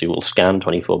Noritsu will scan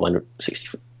 24 by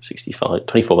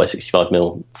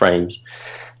 65mm frames,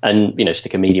 and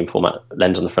stick a medium format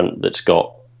lens on the front that's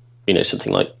got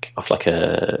something like a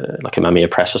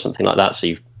Mamiya press or something like that.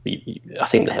 So I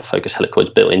think they have focus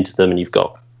helicoids built into them, and you've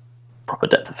got proper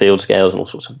depth of field scales and all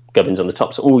sorts of gubbins on the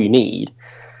top. So all you need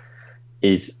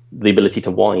is the ability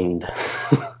to wind.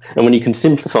 And when you can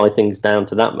simplify things down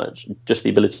to that much, just the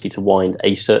ability to wind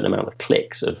a certain amount of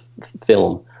clicks of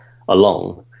film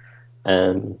along,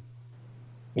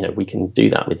 we can do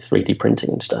that with 3D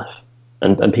printing and stuff.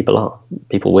 And people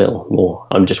will more.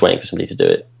 I'm just waiting for somebody to do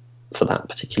it for that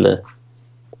particular,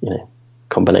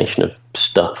 combination of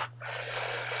stuff.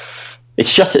 It's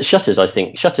shutters, I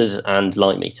think. Shutters and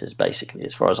light meters, basically,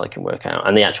 as far as I can work out,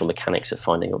 and the actual mechanics of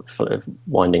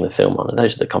winding the film on. And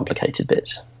those are the complicated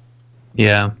bits.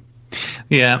 Yeah.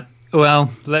 Well,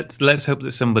 let's hope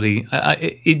that somebody.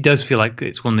 It does feel like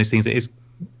it's one of those things that is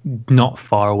not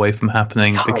far away from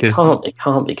happening, because it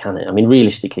can't be, can it? I mean,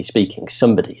 realistically speaking,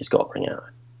 somebody has got to bring out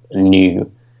a new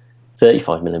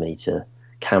 35mm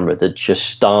camera that just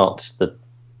starts the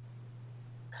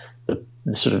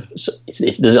sort of.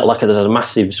 There's a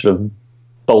massive sort of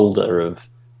boulder of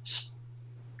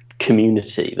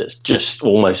community that's just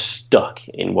almost stuck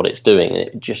in what it's doing, and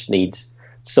it just needs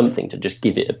something to just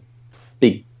give it a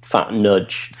big fat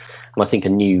nudge. And I think a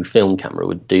new film camera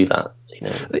would do that.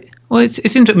 Well, it's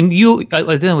interesting. I mean, I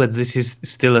don't know whether this is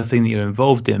still a thing that you're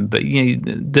involved in, but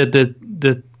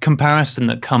the comparison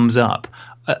that comes up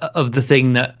of the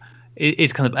thing that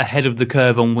is kind of ahead of the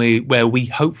curve on where we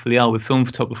hopefully are with film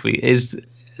photography is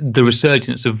the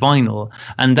resurgence of vinyl,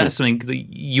 and that's something that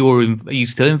are you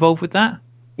still involved with that?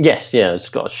 Yes, yeah, it's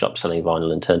got a shop selling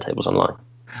vinyl and turntables online.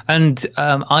 And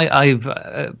I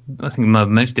think I might have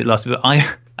mentioned it last week, but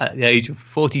at the age of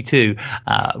 42,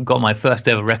 got my first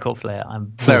ever record player.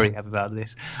 I'm very happy about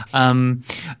this. Didn't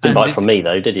buy it from me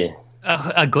though, did you?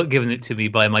 I got given it to me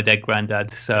by my dead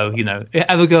granddad, so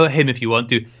have a go at him if you want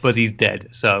to, but he's dead,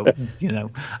 so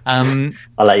I'll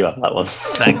let you have that one.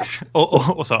 Thanks.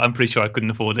 Also, I'm pretty sure I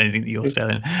couldn't afford anything that you're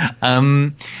selling.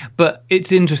 But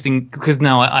it's interesting because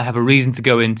now I have a reason to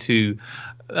go into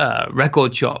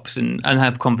record shops and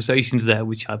have conversations there,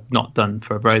 which I've not done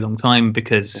for a very long time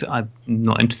because I'm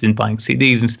not interested in buying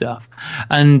CDs and stuff.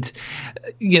 And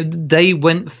they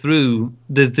went through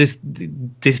this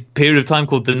period of time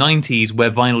called the 90s where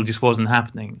vinyl just wasn't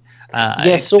happening.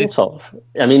 Sort of.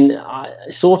 I mean,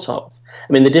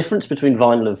 the difference between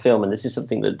vinyl and film, and this is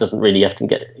something that doesn't really often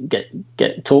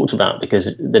get talked about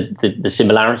because the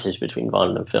similarities between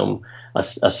vinyl and film are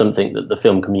something that the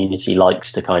film community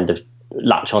likes to kind of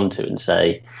latch onto and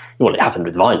say, well, it happened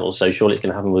with vinyl, so surely it's going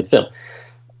to happen with film.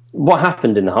 What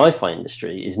happened in the hi-fi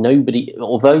industry is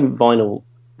although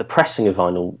the pressing of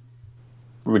vinyl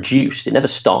reduced, it never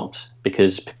stopped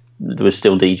because there was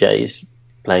still DJs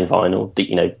playing vinyl,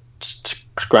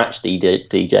 scratch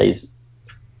DJs,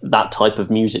 that type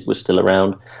of music was still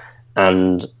around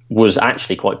and was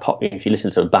actually quite popular. If you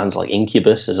listen to bands like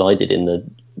Incubus, as I did in the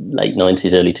late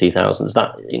 90s, early 2000s,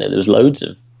 there was loads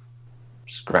of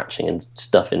scratching and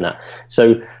stuff in that.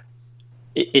 So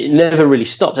it never really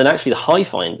stopped. And actually the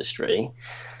hi-fi industry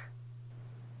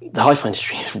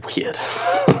is weird.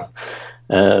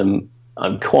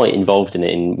 I'm quite involved in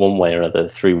it in one way or other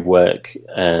through work.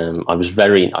 I was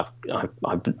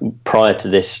prior to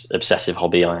this obsessive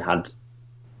hobby I had,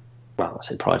 well, I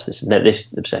say prior to this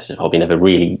obsessive hobby never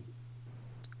really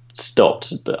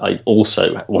stopped, but I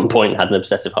also at one point had an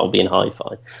obsessive hobby in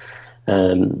hi-fi.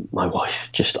 My wife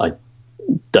I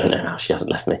don't know how she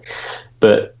hasn't left me,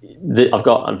 but I've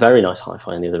got a very nice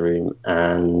hi-fi in the other room,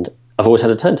 and I've always had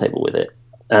a turntable with it.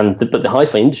 But the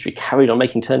hi-fi industry carried on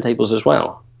making turntables as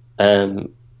well.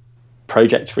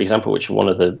 Project, for example, which are one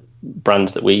of the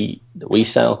brands that we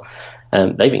sell,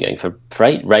 they've been going for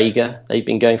Rager. They've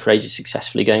been going for ages,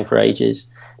 successfully going for ages.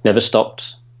 Never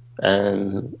stopped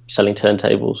selling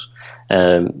turntables.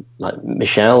 Like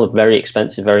Michelle, very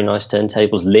expensive, very nice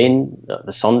turntables. Lynn,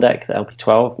 the Sondek, the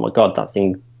LP12. My God, that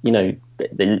thing, you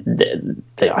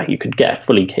could get a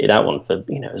fully kitted out one for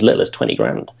as little as 20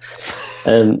 grand.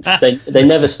 They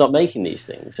never stop making these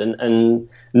things, and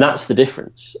that's the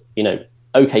difference.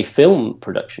 Okay, film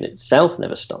production itself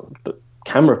never stopped, but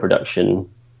camera production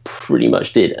pretty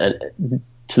much did, and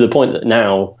to the point that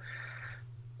now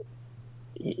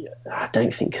I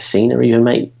don't think Casino even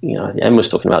make. Em was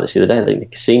talking about this the other day. I don't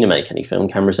think Casino make any film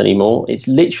cameras anymore. It's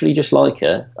literally just like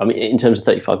in terms of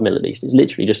 35mm at least, it's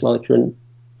literally just like a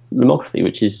lomography,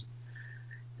 which is,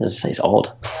 as I say, it's odd.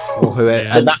 Or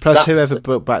whoever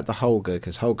brought back the Holga,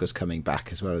 because Holga's coming back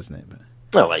as well, isn't it?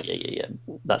 Oh, yeah.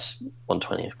 That's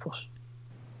 120, of course.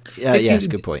 Yeah, it's a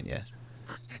good point. Yeah,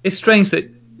 it's strange that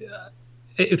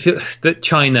that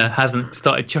China hasn't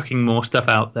started chucking more stuff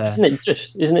out there. Isn't it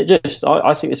just?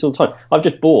 I think this all the time. I've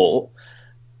just bought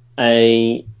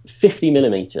a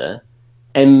 50mm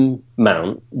M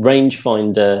mount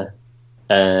rangefinder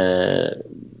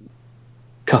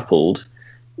coupled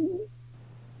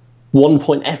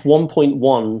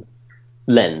f1.1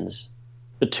 lens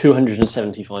for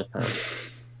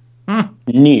 £275.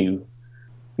 New,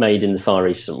 made in the Far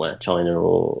East somewhere, China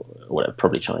or whatever,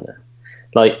 probably China.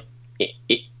 Like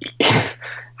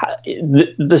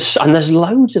and there's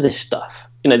loads of this stuff.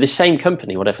 This same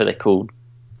company, whatever they're called,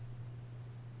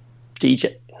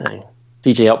 DJ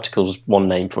Optical's one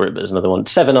name for it, but there's another one.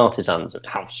 Seven Artisans.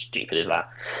 How stupid is that?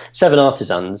 Seven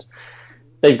Artisans.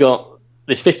 They've got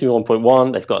this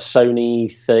 51.1. They've got Sony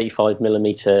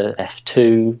 35mm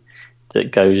f2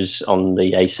 that goes on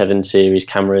the A7 series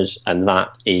cameras, and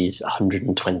that is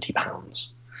 £120.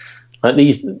 Like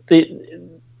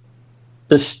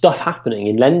there's stuff happening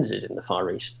in lenses in the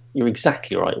Far East. You're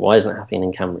exactly right. Why isn't it happening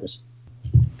in cameras?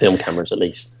 Film cameras, at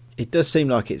least. It does seem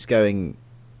like it's going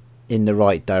in the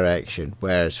right direction,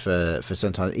 whereas for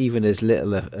sometimes, even as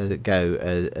little ago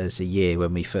as a year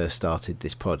when we first started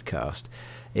this podcast,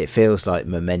 it feels like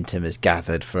momentum has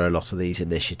gathered for a lot of these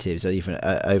initiatives, even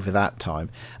over that time.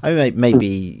 I mean,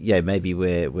 maybe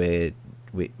we're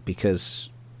because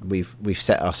we've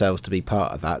set ourselves to be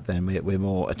part of that, then we're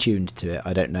more attuned to it.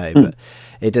 I don't know, but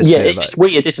it does. Yeah, it's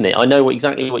weird, isn't it? I know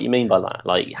exactly what you mean by that.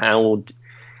 Like how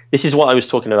this is what I was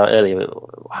talking about earlier.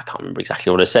 I can't remember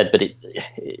exactly what I said, but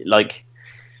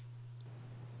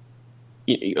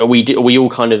are we all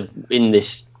kind of in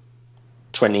this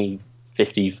 20,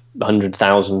 50,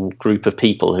 100,000 group of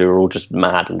people who are all just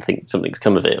mad and think something's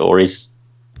come of it, or is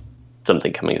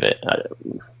something coming of it?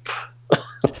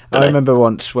 I remember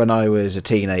once when I was a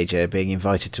teenager being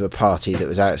invited to a party that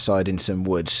was outside in some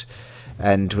woods,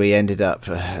 and we ended up,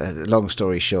 long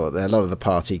story short, a lot of the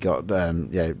party got,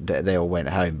 they all went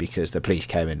home because the police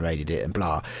came and raided it and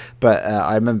blah. But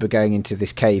I remember going into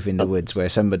this cave in the woods where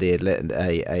somebody had lit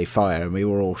a fire, and we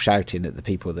were all shouting at the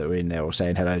people that were in there or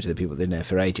saying hello to the people that were in there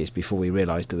for ages before we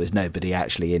realised there was nobody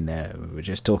actually in there. We were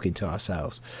just talking to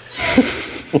ourselves.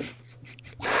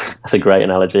 That's a great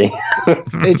analogy.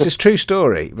 It's a true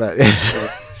story, but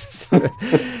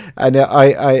and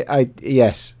I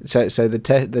yes. So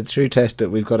the true test that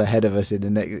we've got ahead of us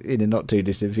in a not too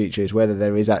distant future is whether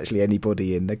there is actually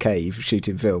anybody in the cave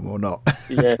shooting film or not.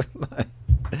 Yeah.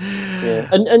 Yeah.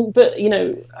 And but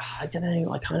I don't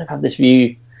know. I kind of have this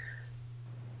view.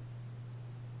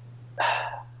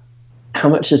 How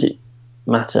much does it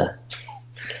matter?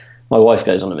 My wife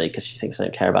goes on to me because she thinks I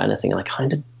don't care about anything, and I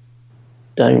kind of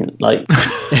don't. Like,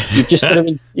 you've just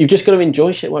got to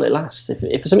enjoy shit while it lasts.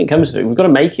 If something comes of it, we've got to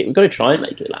make it. We've got to try and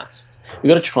make it last. We've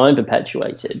got to try and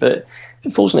perpetuate it. But if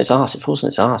it falls on its arse, it falls on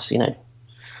its arse.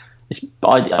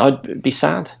 I'd be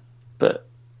sad, but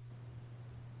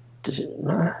does it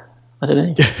matter? I don't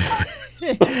know.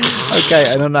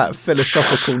 Okay, and on that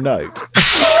philosophical note.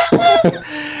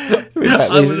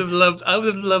 I would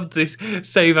have loved this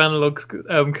Save Analog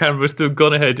cameras to have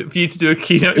gone ahead for you to do a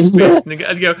keynote speech and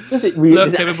go,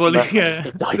 look, everybody,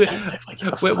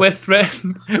 we're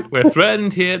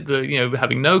threatened here,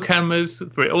 having no cameras,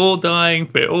 for it all dying,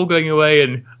 for it all going away,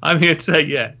 and I'm here to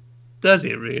say, does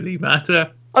it really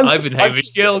matter? I've been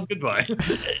Hamish Gill. Goodbye.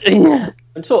 Yeah,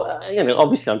 I'm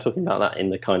obviously I'm talking about that in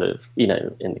the kind of in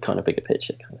the kind of bigger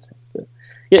picture kind of thing. But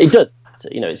yeah, it does matter.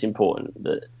 It's important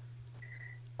that.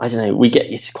 I don't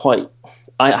know,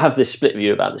 I have this split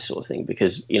view about this sort of thing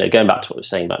because, going back to what I was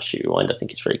saying about Shoot Rewind, I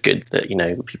think it's very good that,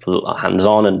 people are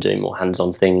hands-on and doing more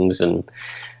hands-on things and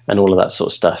all of that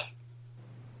sort of stuff.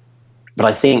 But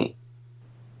I think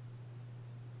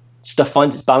stuff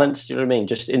finds its balance, do you know what I mean?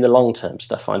 Just in the long term,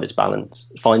 stuff finds its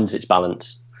balance.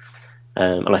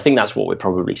 And I think that's what we're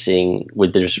probably seeing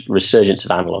with the resurgence of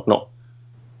analog, not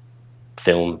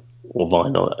film or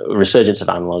vinyl, a resurgence of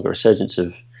analog, a resurgence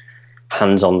of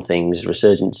hands-on things,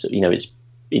 resurgence.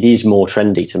 It is more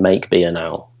trendy to make beer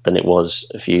now than it was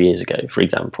a few years ago, for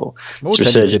example. It's more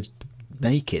trendy to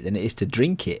make it than it is to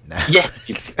drink it now. Yes,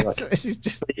 it's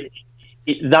just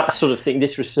that sort of thing.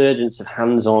 This resurgence of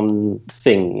hands-on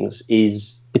things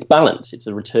it's balance. It's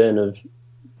a return of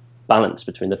balance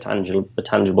between the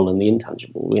tangible and the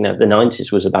intangible. The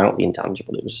 90s was about the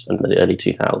intangible. It was in the early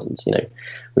 2000s.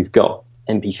 We've got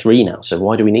MP3 now, so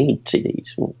why do we need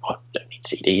CDs? We don't need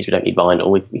CDs, we don't need vinyl.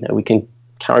 We can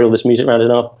carry all this music around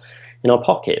in our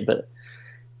pocket, but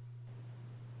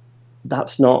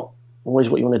that's not always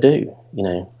what you want to do,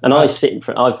 And I sit in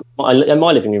front. In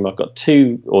my living room, I've got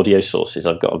two audio sources.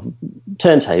 I've got a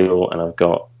turntable and I've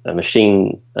got a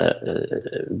machine,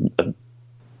 a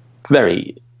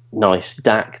very nice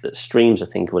DAC that streams a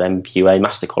thing called MQA,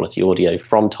 master quality audio,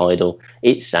 from Tidal.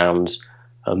 It sounds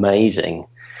amazing.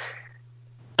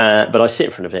 But I sit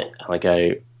in front of it and I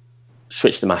go,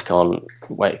 switch the Mac on,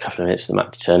 wait a couple of minutes for the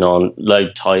Mac to turn on,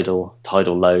 load Tidal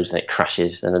loads, and it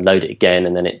crashes, then I load it again,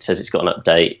 and then it says it's got an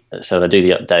update. So I do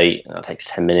the update, and that takes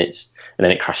 10 minutes, and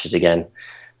then it crashes again.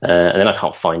 And then I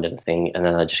can't find anything, and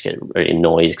then I just get really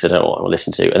annoyed because I don't know what I want to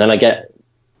listen to. And then I get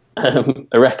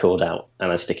a record out,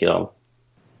 and I stick it on.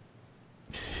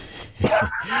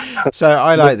 So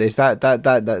I like this.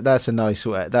 That's a nice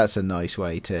way. That's a nice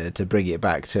way to bring it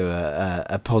back to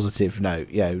a positive note.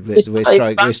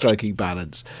 We're striking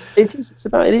balance. It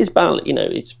is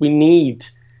balance. We need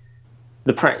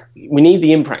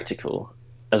the impractical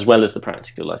as well as the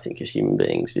practical. I think as human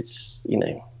beings, it's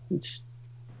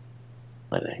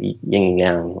I don't know, yin and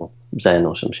yang or Zen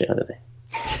or some shit. I don't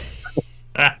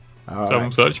know.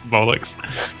 Some such bollocks.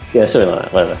 Yeah, something like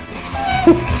that. Whatever.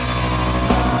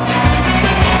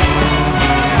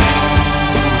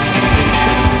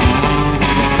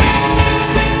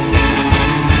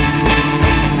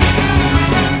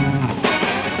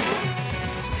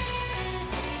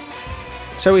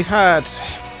 So we've had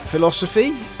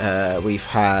philosophy, we've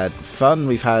had fun,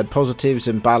 we've had positives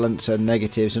and balance and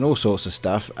negatives and all sorts of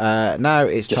stuff. Now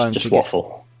it's time to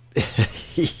waffle.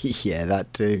 Yeah,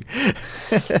 that too.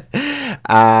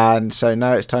 And so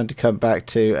now it's time to come back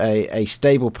to a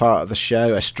stable part of the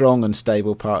show, a strong and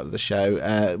stable part of the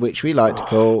show, which we like to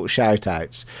call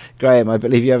shout-outs. Graham, I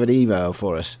believe you have an email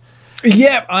for us.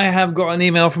 Yep, I have got an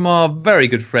email from our very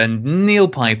good friend Neil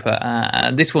Piper.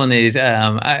 This one is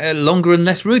longer and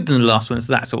less rude than the last one,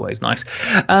 so that's always nice.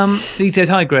 He says,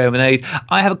 "Hi, Graham and Aid.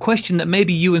 I have a question that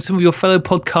maybe you and some of your fellow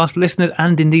podcast listeners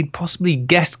and indeed possibly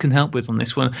guests can help with on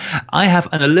this one. I have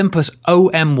an Olympus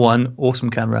OM1,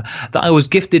 awesome camera, that I was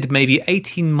gifted maybe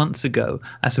 18 months ago.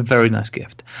 That's a very nice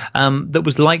gift. That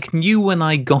was like new when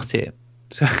I got it.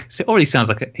 So it already sounds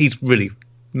like he's really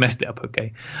messed it up.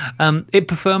 Okay. It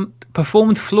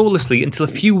performed flawlessly until a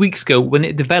few weeks ago when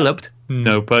it developed,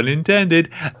 no pun intended,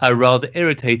 a rather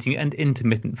irritating and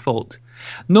intermittent fault.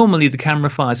 Normally the camera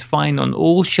fires fine on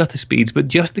all shutter speeds, but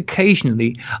just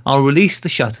occasionally I'll release the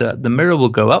shutter, the mirror will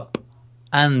go up,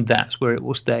 and that's where it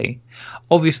will stay,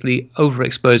 obviously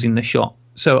overexposing the shot.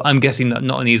 So I'm guessing that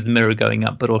not only is the mirror going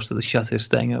up, but also the shutter is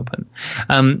staying open.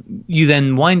 You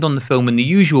then wind on the film in the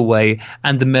usual way,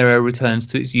 and the mirror returns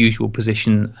to its usual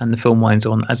position, and the film winds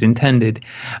on as intended.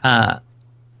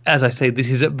 As I say, this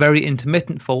is a very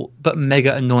intermittent fault, but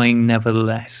mega annoying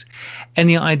nevertheless.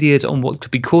 Any ideas on what could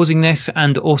be causing this,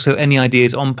 and also any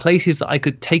ideas on places that I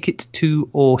could take it to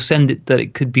or send it that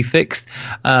it could be fixed,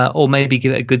 or maybe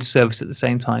give it a good service at the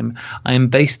same time? I am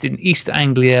based in East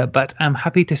Anglia, but I'm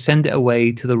happy to send it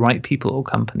away to the right people or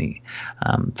company.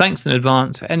 Thanks in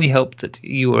advance for any help that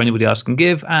you or anybody else can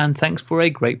give, and thanks for a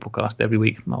great podcast every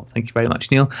week." Well, thank you very much,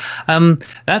 Neil.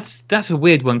 That's a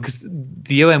weird one because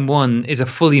the OM1 is a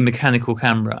fully mechanical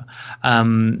camera,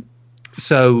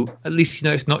 so at least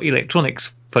it's not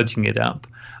electronics fudging it up.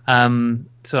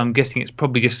 So I'm guessing it's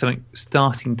probably just something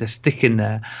starting to stick in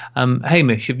there.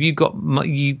 Hamish, have you got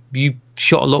you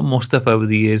shot a lot more stuff over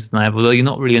the years than I have, although you're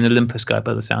not really an Olympus guy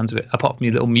by the sounds of it, apart from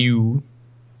your little Mew.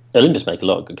 Olympus make a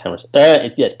lot of good cameras.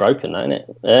 It's broken, isn't it?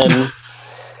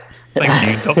 Thank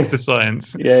you, Dr.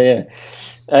 Science. Yeah.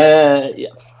 I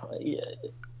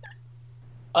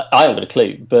haven't got a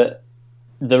clue, but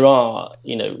there are,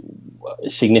 a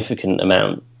significant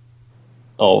amount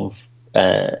of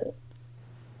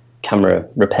camera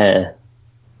repair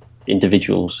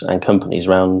individuals and companies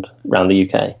around the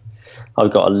UK.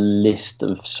 I've got a list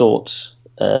of sorts.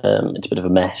 It's a bit of a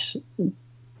mess,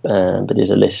 but there's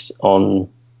a list on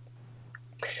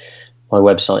my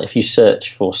website. If you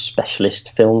search for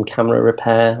specialist film camera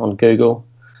repair on Google,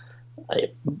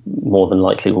 it more than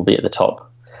likely will be at the top.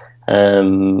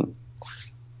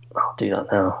 I'll do that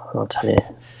now. I'll tell you.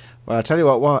 Well, I'll tell you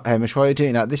what, Hamish, while you're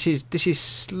doing that, this is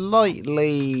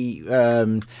slightly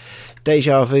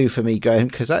deja vu for me, Graham,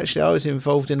 because actually I was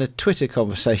involved in a Twitter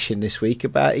conversation this week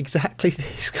about exactly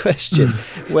this question.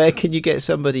 Where can you get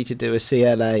somebody to do a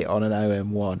CLA on an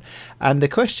OM1? And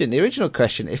the original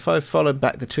question, if I've followed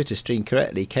back the Twitter stream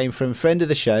correctly, came from friend of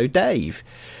the show, Dave.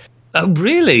 Oh,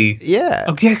 really? Yeah.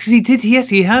 Oh, yeah, because he did. Yes,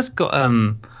 he has got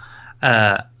an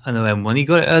OM1. He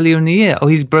got it earlier in the year. Oh,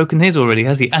 he's broken his already,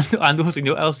 has he? And also, you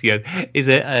know what else he had is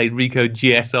a Ricoh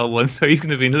GSR1. So he's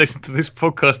going to be listening to this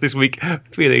podcast this week,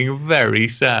 feeling very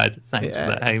sad. Thanks for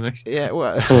that, Hamish. Yeah,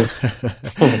 well,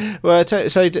 well.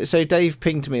 So Dave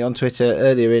pinged me on Twitter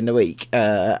earlier in the week,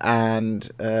 and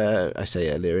I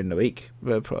say earlier in the week,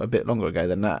 a bit longer ago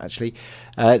than that actually,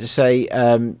 to say,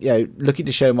 looking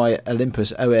to show my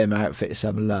Olympus OM outfit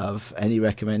some love. Any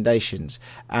recommendations?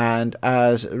 And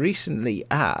as recently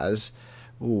as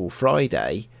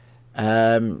Friday,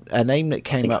 a name that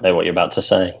came up. I know what you're about to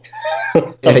say.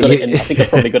 I think I've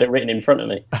probably got it written in front of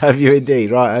me. Have you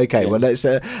indeed? Right. Okay. Yeah. Well, let's.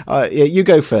 You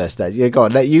go first, then. Yeah, go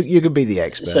on. You can be the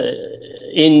expert. So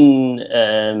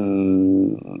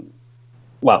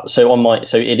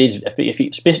it is. If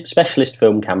you specialist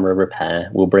film camera repair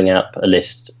will bring up a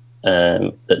list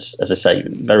that's, as I say,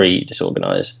 very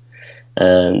disorganised.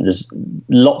 There's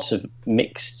lots of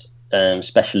mixed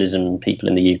specialism people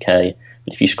in the UK.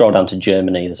 But if you scroll down to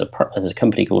Germany, there's a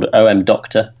company called OM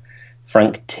Doctor,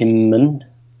 Frank Timman,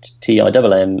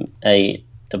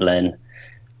 TIMMANN,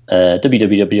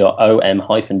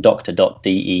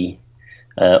 www.om-doctor.de.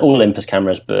 All Olympus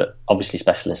cameras, but obviously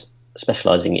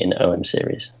specialising in OM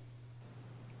series.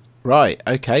 Right.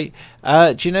 Okay.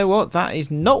 Do you know what? That is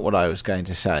not what I was going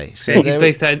to say. So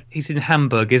he's in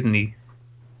Hamburg, isn't he?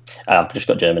 I've just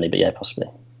got Germany, but yeah, possibly.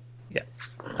 Yeah.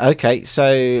 Okay,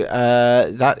 so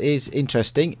that is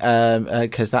interesting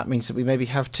because that means that we maybe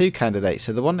have two candidates.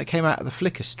 So the one that came out of the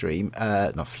Twitter stream,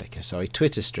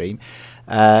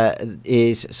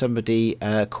 is somebody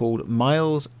called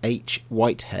Miles H.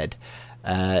 Whitehead,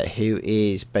 who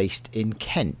is based in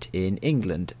Kent in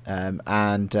England,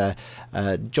 and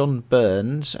John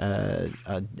Burns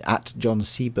at John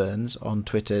C. Burns on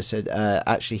Twitter said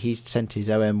actually he's sent his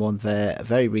OM1 there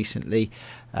very recently,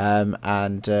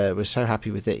 and was so happy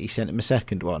with it he sent him a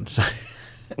second one. So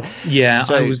Yeah,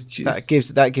 so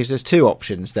that gives us two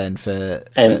options then for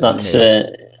that's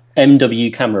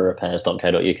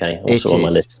mwcamerarepairs.co.uk, also on my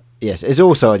list. Yes, it's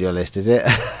also on your list, is it?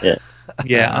 Yeah.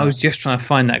 Yeah, I was just trying to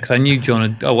find that because I knew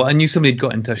John. I knew somebody had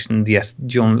got in touch, and yes,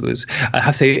 John was. I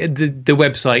have to say, the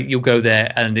website, you'll go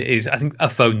there, and it is, I think, a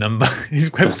phone number. His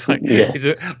website is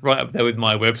right up there with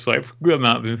my website. For a good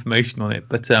amount of information on it,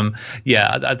 but I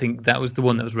think that was the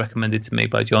one that was recommended to me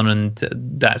by John, and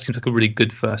that seems like a really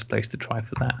good first place to try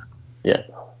for that. Yeah.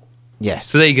 Yes.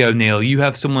 So there you go, Neil. You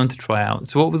have someone to try out.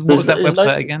 So what was that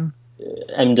website again?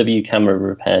 MW Camera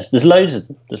Repairs. There's loads of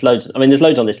them. There's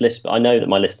loads on this list, but I know that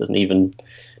my list doesn't even.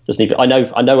 I know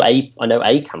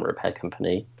a camera repair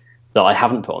company that I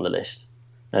haven't put on the list,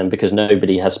 because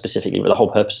nobody has specifically. But the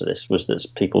whole purpose of this was that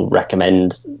people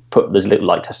there's little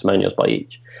like testimonials by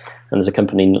each, and there's a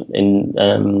company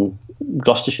in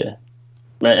Gloucestershire,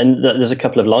 and there's a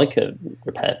couple of Leica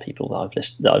repair people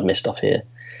that I've missed off here.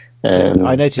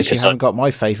 I noticed you haven't got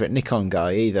my favourite Nikon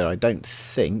guy either. I don't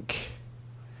think.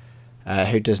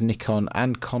 Who does Nikon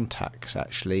and Contax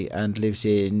actually, and lives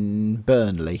in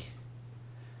Burnley.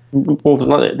 Well,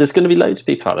 there's going to be loads of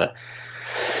people out there.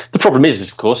 The problem is,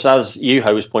 of course, as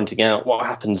Juho was pointing out, what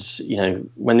happens,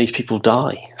 when these people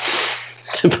die.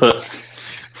 To put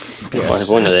fine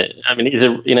point at it. I mean,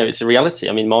 it's a reality.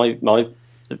 I mean,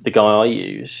 the guy I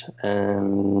use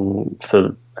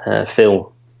for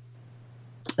Phil,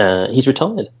 he's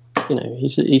retired.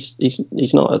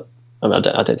 He's not. I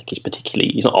don't think he's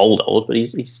particularly. He's not old, but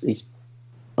he's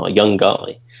not a young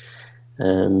guy.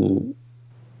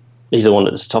 He's the one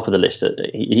at the top of the list.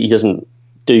 He does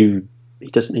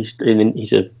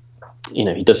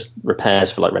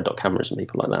repairs for like Red Dot cameras and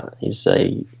people like that. He's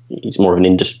more of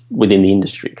an within the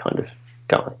industry kind of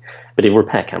guy, but he'll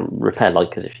repair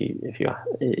Leicas if you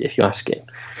ask him.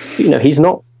 He's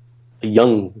not a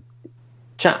young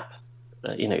chap.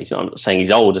 I'm not saying he's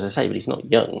old, as I say, but he's not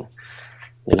young.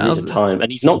 There's a time,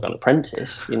 and he's not going to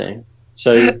apprentice,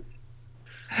 So,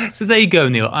 so there you go,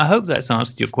 Neil. I hope that's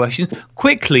answered your question.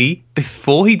 Quickly,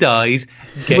 before he dies,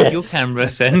 get your camera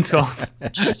sent off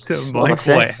to Mike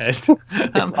Whitehead.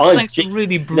 Thanks for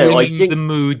really bringing the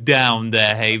mood down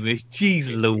there, Hamish. Jeez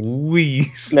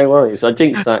Louise. No worries. I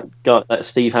jinxed that guy, that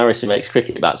Steve Harris who makes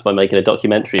cricket bats, by making a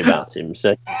documentary about him.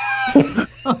 So I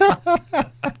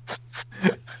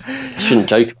shouldn't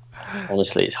joke.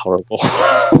 Honestly, it's horrible.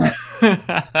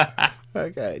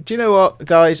 Okay. Do you know what,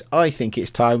 guys? I think it's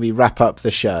time we wrap up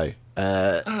the show.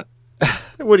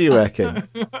 What do you reckon?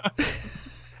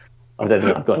 I don't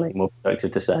think I've got anything more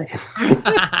productive to say.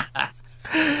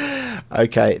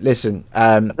 Okay, listen.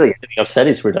 I think everything I've said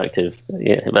is productive.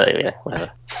 Yeah,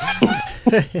 whatever.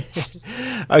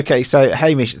 Okay, so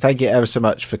Hamish, thank you ever so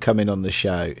much for coming on the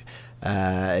show.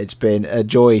 It's been a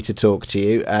joy to talk to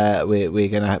you. We're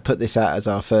going to put this out as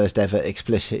our first ever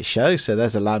explicit show, so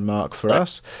there's a landmark for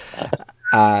us.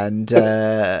 And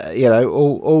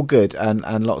all good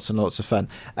and lots of fun.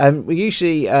 We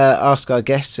usually ask our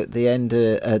guests at the end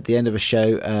of a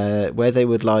show where they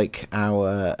would like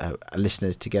our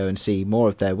listeners to go and see more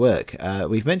of their work.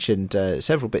 We've mentioned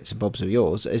several bits and bobs of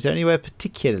yours. Is there anywhere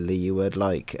particularly you would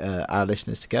like our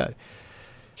listeners to go?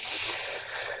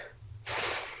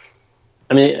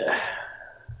 I mean,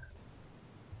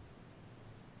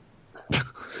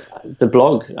 the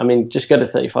blog. I mean, just go to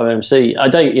 35MC.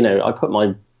 I put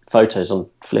my photos on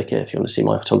Flickr if you want to see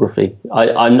my photography.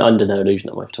 I'm under no illusion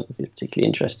that my photography is particularly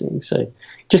interesting. So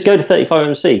just go to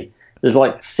 35MC. There's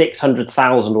like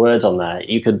 600,000 words on there.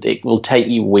 It will take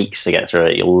you weeks to get through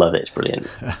it. You'll love it. It's brilliant.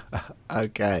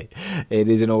 Okay. It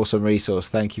is an awesome resource.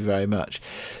 Thank you very much.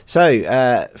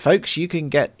 So, folks, you can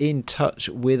get in touch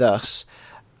with us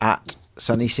at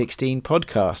Sunny16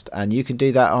 Podcast, and you can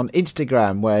do that on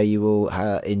Instagram, where you will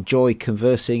enjoy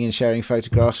conversing and sharing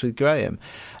photographs with Graham.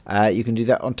 You can do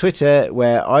that on Twitter,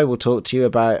 where I will talk to you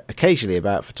occasionally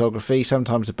about photography,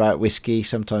 sometimes about whiskey,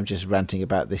 sometimes just ranting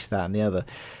about this, that and the other.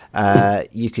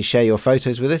 You can share your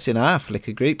photos with us in our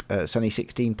Flickr group,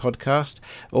 Sunny16 Podcast,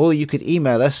 or you could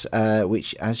email us,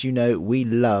 which, as you know, we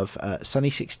love,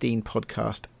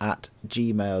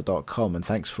 sunny16podcast@gmail.com, and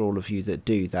thanks for all of you that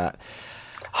do that.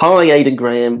 Hi, Aidan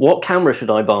Graham. What camera should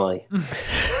I buy?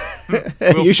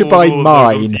 You should buy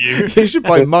mine. You should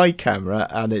buy my camera,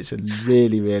 and it's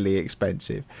really, really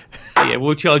expensive. Yeah,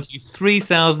 we'll charge you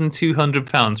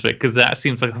 £3,200 for it, because that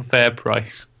seems like a fair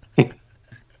price.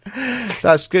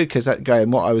 That's good, because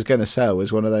Graham, what I was going to sell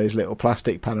was one of those little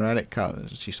plastic panoramic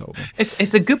cameras you sold me.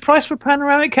 It's a good price for a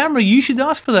panoramic camera. You should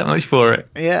ask for that much for it.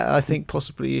 Yeah, I think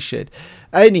possibly you should.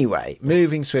 Anyway,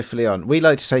 moving swiftly on, we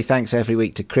like to say thanks every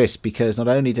week to Chris, because not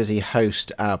only does he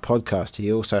host our podcast,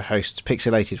 he also hosts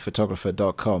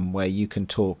pixelatedphotographer.com, where you can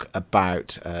talk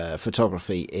about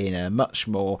photography in a much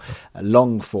more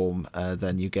long form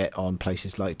than you get on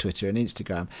places like Twitter and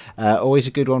Instagram. Always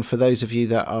a good one for those of you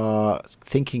that are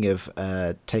thinking of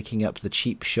taking up the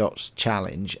cheap shots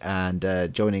challenge and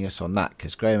joining us on that,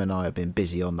 because Graham and I have been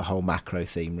busy on the whole macro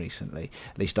theme recently.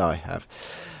 At least I have.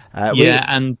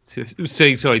 And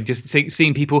just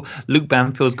seeing people. Luke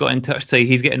Banfield's got in touch to say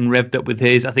he's getting revved up with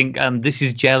his. I think This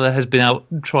Is Jella has been out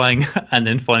trying and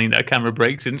then finding that a camera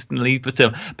breaks instantly. But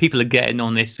people are getting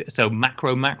on this. So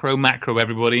macro,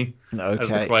 everybody. Okay. As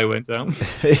the cry went out.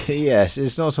 Yes,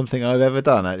 it's not something I've ever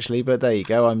done actually, but there you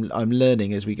go. I'm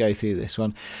learning as we go through this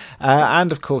one.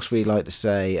 And of course, we like to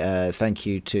say thank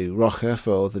you to Rocha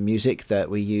for the music that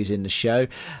we use in the show.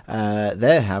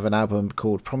 They have an album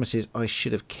called Promises I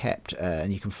Should Have Kept,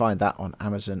 and you can find that on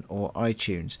Amazon or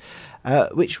iTunes,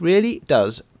 which really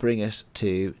does bring us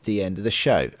to the end of the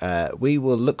show. We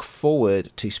will look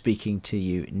forward to speaking to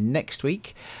you next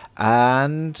week,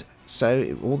 and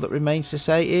so all that remains to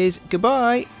say is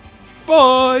goodbye.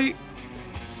 Bye.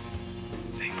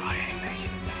 Say bye,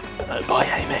 Hamish. Bye,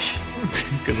 Hamish.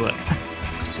 Good luck.